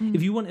in there.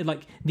 If you wanted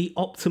like the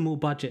optimal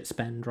budget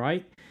spend,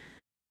 right?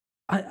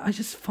 I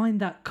just find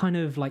that kind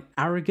of like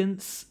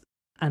arrogance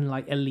and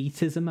like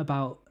elitism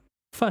about,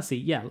 firstly,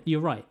 yeah,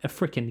 you're right, a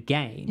freaking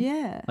game.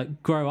 Yeah.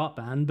 Like, grow up,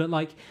 man. But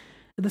like,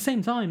 at the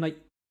same time, like,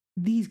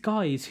 these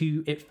guys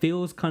who it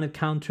feels kind of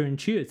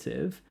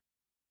counterintuitive,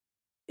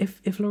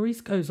 if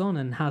Lloris goes on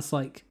and has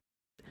like,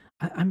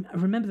 I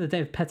remember the day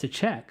of Petr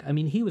Cech. I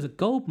mean, he was a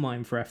gold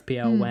mine for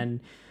FPL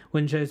when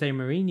Jose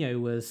Mourinho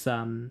was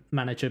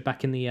manager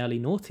back in the early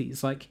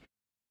noughties. Like,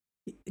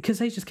 because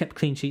they just kept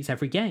clean sheets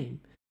every game.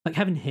 Like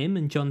having him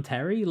and John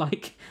Terry,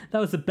 like that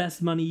was the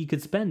best money you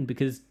could spend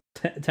because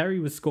Terry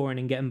was scoring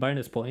and getting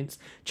bonus points.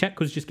 Cech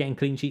was just getting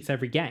clean sheets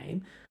every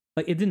game.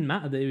 Like it didn't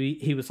matter that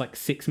he was like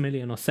 6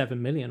 million or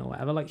 7 million or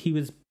whatever. Like he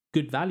was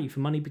good value for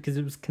money because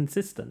it was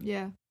consistent.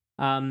 Yeah.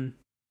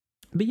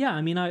 But yeah,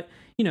 I mean,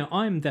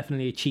 I'm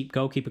definitely a cheap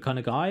goalkeeper kind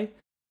of guy,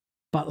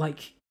 but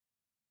like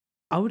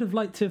I would have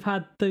liked to have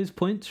had those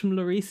points from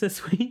Lloris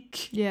this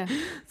week. Yeah.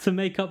 To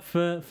make up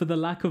for the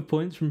lack of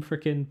points from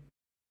freaking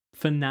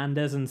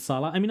Fernandes and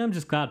Salah. I mean, I'm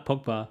just glad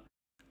Pogba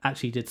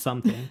actually did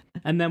something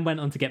and then went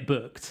on to get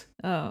booked.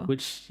 Oh.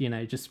 Which,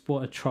 just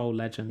what a troll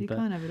legend. You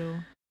can't have it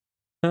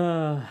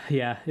all.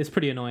 Yeah, it's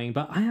pretty annoying.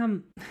 But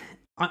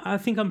I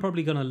think I'm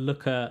probably going to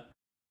look at...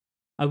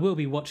 I will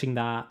be watching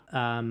that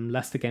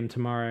Leicester game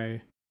tomorrow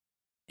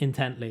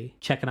intently,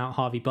 checking out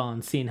Harvey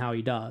Barnes, seeing how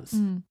he does.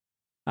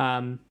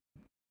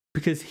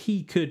 Because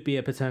he could be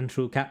a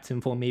potential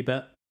captain for me,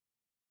 but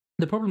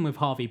the problem with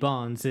Harvey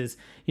Barnes is,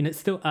 it's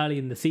still early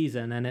in the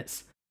season and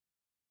it's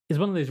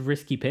one of those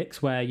risky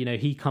picks where,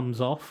 he comes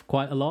off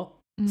quite a lot.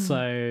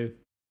 So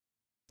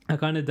I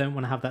kind of don't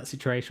want to have that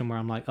situation where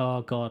I'm like,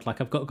 oh God,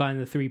 like I've got a guy in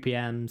the 3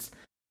 PMs.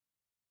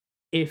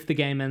 If the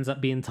game ends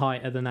up being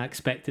tighter than I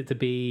expect it to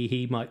be,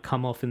 he might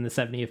come off in the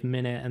 70th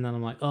minute. And then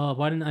I'm like, oh,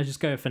 why didn't I just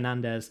go with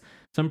Fernandes?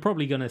 So I'm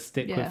probably going to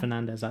stick with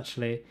Fernandes,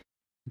 actually.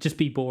 Just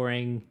be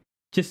boring.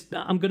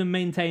 I'm going to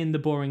maintain the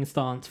boring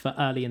stance for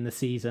early in the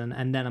season,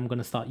 and then I'm going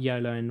to start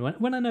YOLOing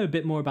when I know a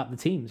bit more about the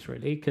teams,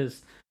 really,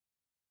 because,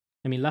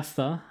 I mean,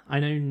 Leicester, I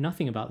know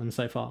nothing about them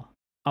so far,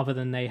 other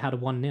than they had a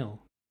 1-0,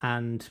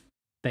 and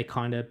they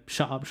kind of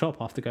shut up shop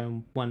after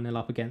going 1-0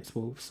 up against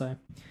Wolves. So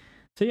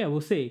yeah,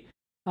 we'll see.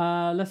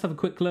 Let's have a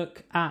quick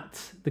look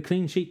at the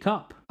Clean Sheet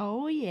Cup.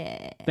 Oh,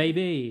 yeah.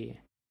 Baby.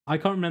 I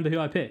can't remember who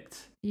I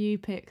picked. You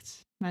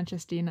picked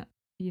Manchester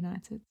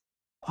United.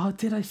 Oh,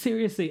 did I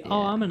seriously? Yeah.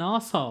 Oh, I'm an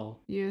arsehole.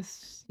 You're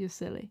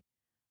silly.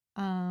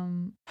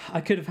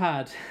 I could have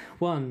had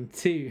 1,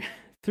 2,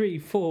 3,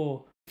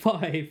 4,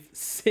 5,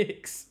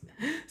 6,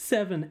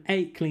 7,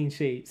 8 clean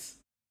sheets.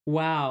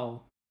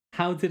 Wow.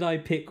 How did I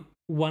pick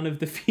one of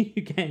the few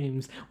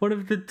games? One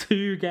of the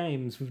 2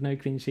 games with no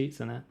clean sheets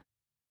in it?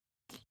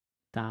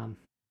 Damn.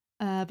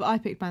 But I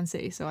picked Man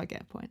City, so I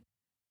get a point.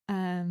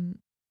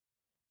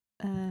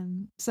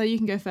 So you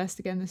can go first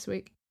again this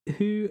week.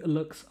 Who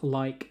looks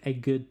like a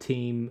good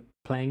team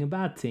playing a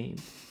bad team?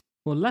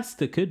 Well,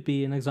 Leicester could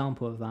be an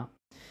example of that.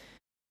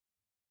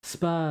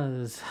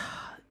 Spurs.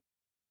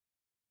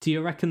 Do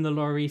you reckon the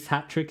Lloris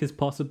hat-trick is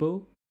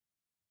possible?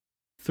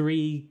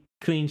 3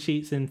 clean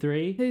sheets in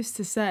 3? Who's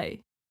to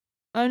say?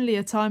 Only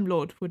a Time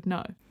Lord would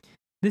know.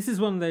 This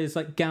is one of those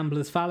like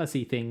gambler's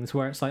fallacy things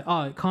where it's like,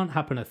 oh, it can't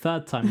happen a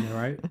 3rd time in a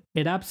row.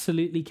 It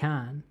absolutely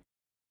can.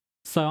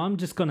 So I'm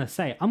just going to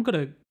say, I'm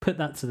going to put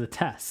that to the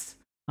test.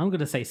 I'm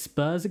going to say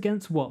Spurs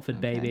against Watford,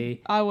 okay.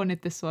 Baby. I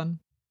wanted this one.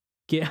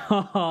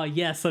 Oh,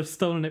 yes, I've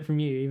stolen it from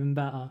you. Even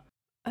better.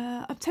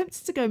 I'm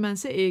tempted to go Man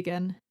City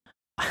again.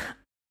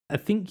 I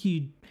think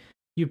you'd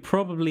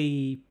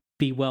probably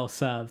be well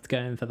served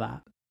going for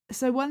that.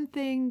 So one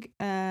thing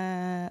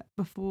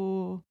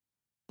before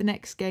the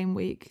next game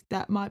week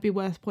that might be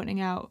worth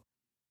pointing out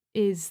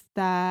is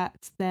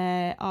that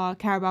there are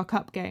Carabao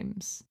Cup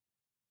games.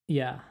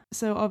 Yeah.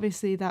 So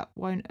obviously that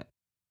won't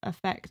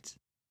affect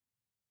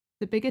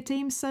the bigger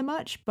teams so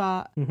much,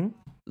 but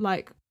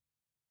like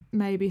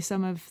maybe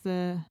some of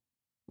the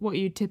what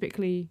you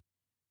typically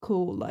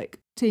call like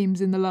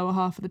teams in the lower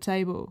half of the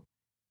table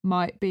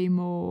might be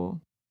more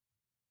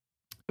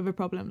of a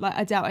problem. Like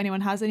I doubt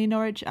anyone has any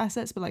Norwich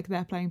assets, but like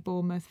they're playing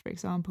Bournemouth, for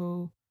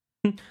example.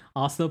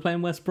 Arsenal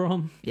playing West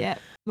Brom. Yeah,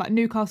 like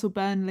Newcastle,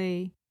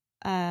 Burnley,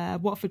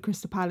 Watford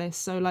Crystal Palace.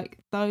 So like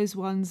those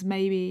ones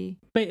maybe.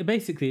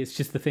 Basically, it's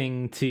just the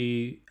thing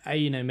to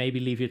maybe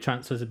leave your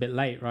transfers a bit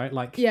late, right?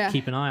 Like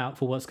keep an eye out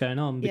for what's going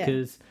on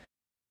because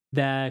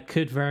there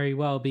could very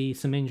well be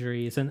some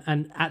injuries,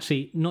 and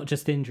actually not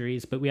just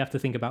injuries, but we have to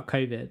think about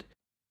COVID.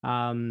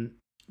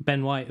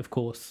 Ben White, of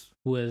course,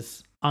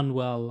 was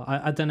unwell.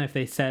 I don't know if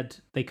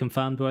they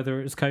confirmed whether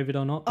it was COVID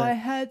or not. But I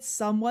heard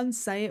someone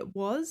say it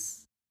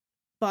was,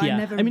 but yeah, I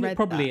never. It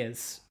probably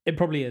is. It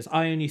probably is.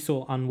 I only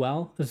saw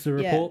unwell as a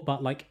report,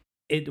 but like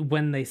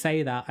when they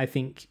say that, I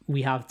think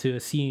we have to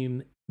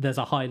assume there's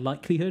a high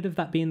likelihood of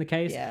that being the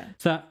case. Yeah.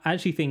 So I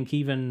actually think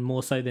even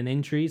more so than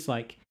injuries,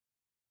 like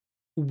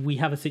we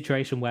have a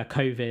situation where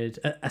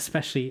COVID,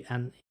 especially,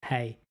 and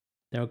hey,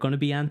 there are going to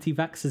be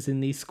anti-vaxxers in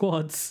these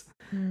squads,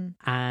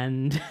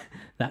 and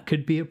that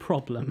could be a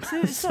problem.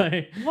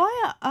 So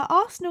why are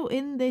Arsenal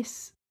in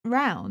this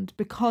round?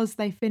 Because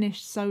they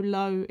finished so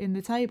low in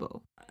the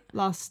table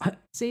last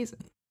season.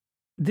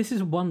 This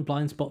is one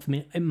blind spot for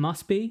me. It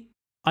must be.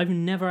 I've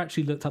never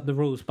actually looked up the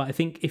rules, but I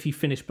think if you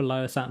finish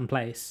below a certain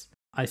place,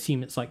 I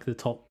assume it's like the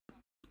top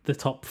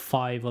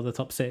 5 or the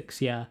top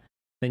 6. Yeah,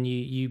 then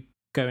you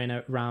go in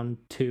at round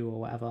 2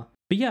 or whatever.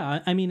 But yeah,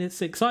 I mean,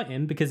 it's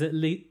exciting because at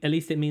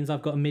least it means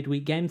I've got a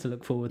midweek game to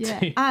look forward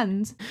to.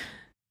 And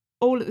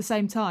all at the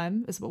same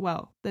time as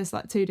well. There's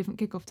like 2 different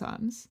kickoff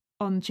times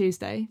on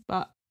Tuesday,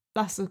 but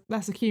that's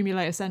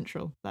accumulator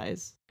central. That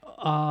is.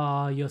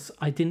 I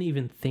didn't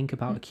even think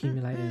about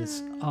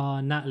accumulators.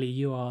 Natalie,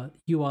 you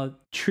are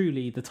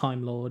truly the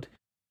Time Lord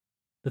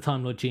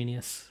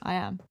genius. I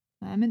am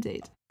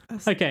indeed.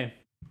 Okay,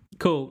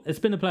 cool. It's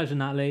been a pleasure,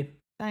 Natalie.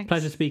 Thanks.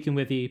 Pleasure speaking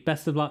with you.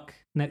 Best of luck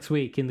next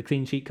week in the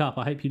Clean Sheet Cup.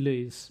 I hope you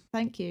lose.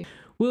 Thank you.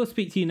 We'll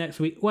speak to you next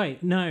week.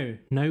 Wait, no,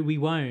 we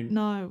won't.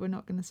 No, we're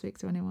not going to speak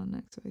to anyone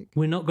next week.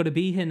 We're not going to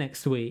be here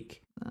next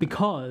week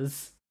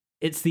because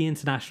it's the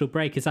international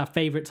break. It's our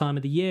favourite time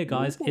of the year,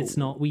 guys. Ooh. It's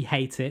not. We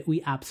hate it.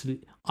 We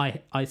absolutely...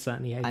 I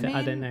certainly hate it.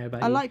 I don't know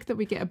about you. I like that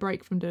we get a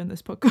break from doing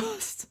this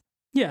podcast.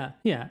 Yeah,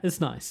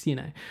 it's nice,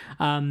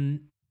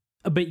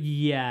 But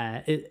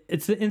yeah,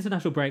 it's the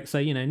international break,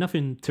 so,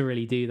 nothing to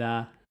really do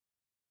there.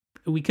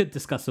 We could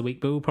discuss the week,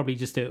 but we'll probably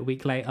just do it a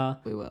week later.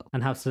 We will.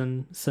 And have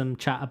some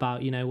chat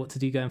about, what to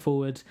do going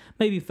forward.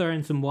 Maybe throw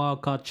in some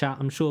wildcard chat.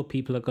 I'm sure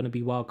people are going to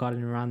be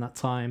wildcarding around that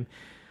time.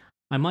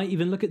 I might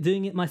even look at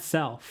doing it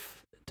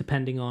myself,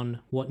 depending on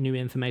what new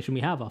information we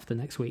have after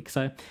next week.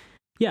 So,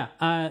 yeah,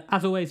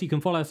 as always, you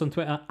can follow us on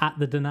Twitter at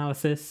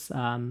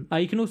TheDanalysis.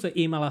 You can also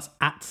email us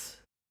at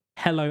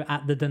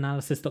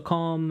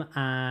hello@thedanalysis.com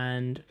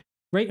and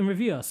rate and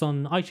review us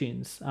on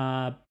iTunes.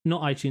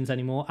 Not iTunes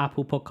anymore,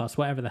 Apple Podcasts,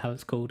 whatever the hell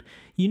it's called.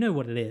 You know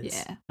what it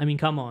is. Yeah. I mean,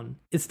 come on.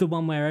 It's the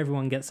one where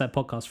everyone gets their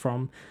podcast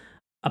from,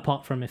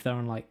 apart from if they're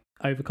on like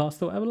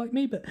Overcast or whatever like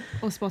me.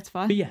 Or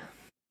Spotify. But yeah,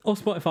 or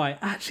Spotify.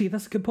 Actually,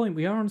 that's a good point.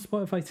 We are on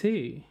Spotify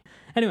too.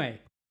 Anyway,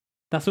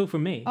 that's all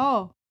from me.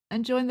 Oh,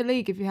 and join the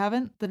league if you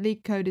haven't. The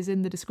league code is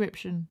in the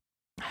description.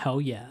 Hell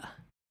yeah.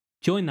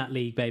 Join that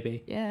league,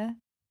 baby. Yeah.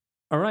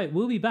 All right,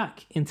 we'll be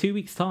back in 2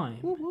 weeks' time.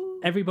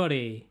 Woo-hoo.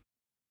 Everybody,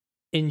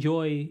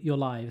 enjoy your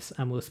lives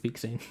and we'll speak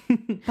soon.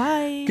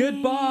 Bye.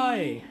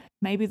 Goodbye.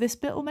 Maybe this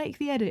bit will make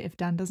the edit if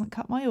Dan doesn't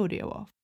cut my audio off.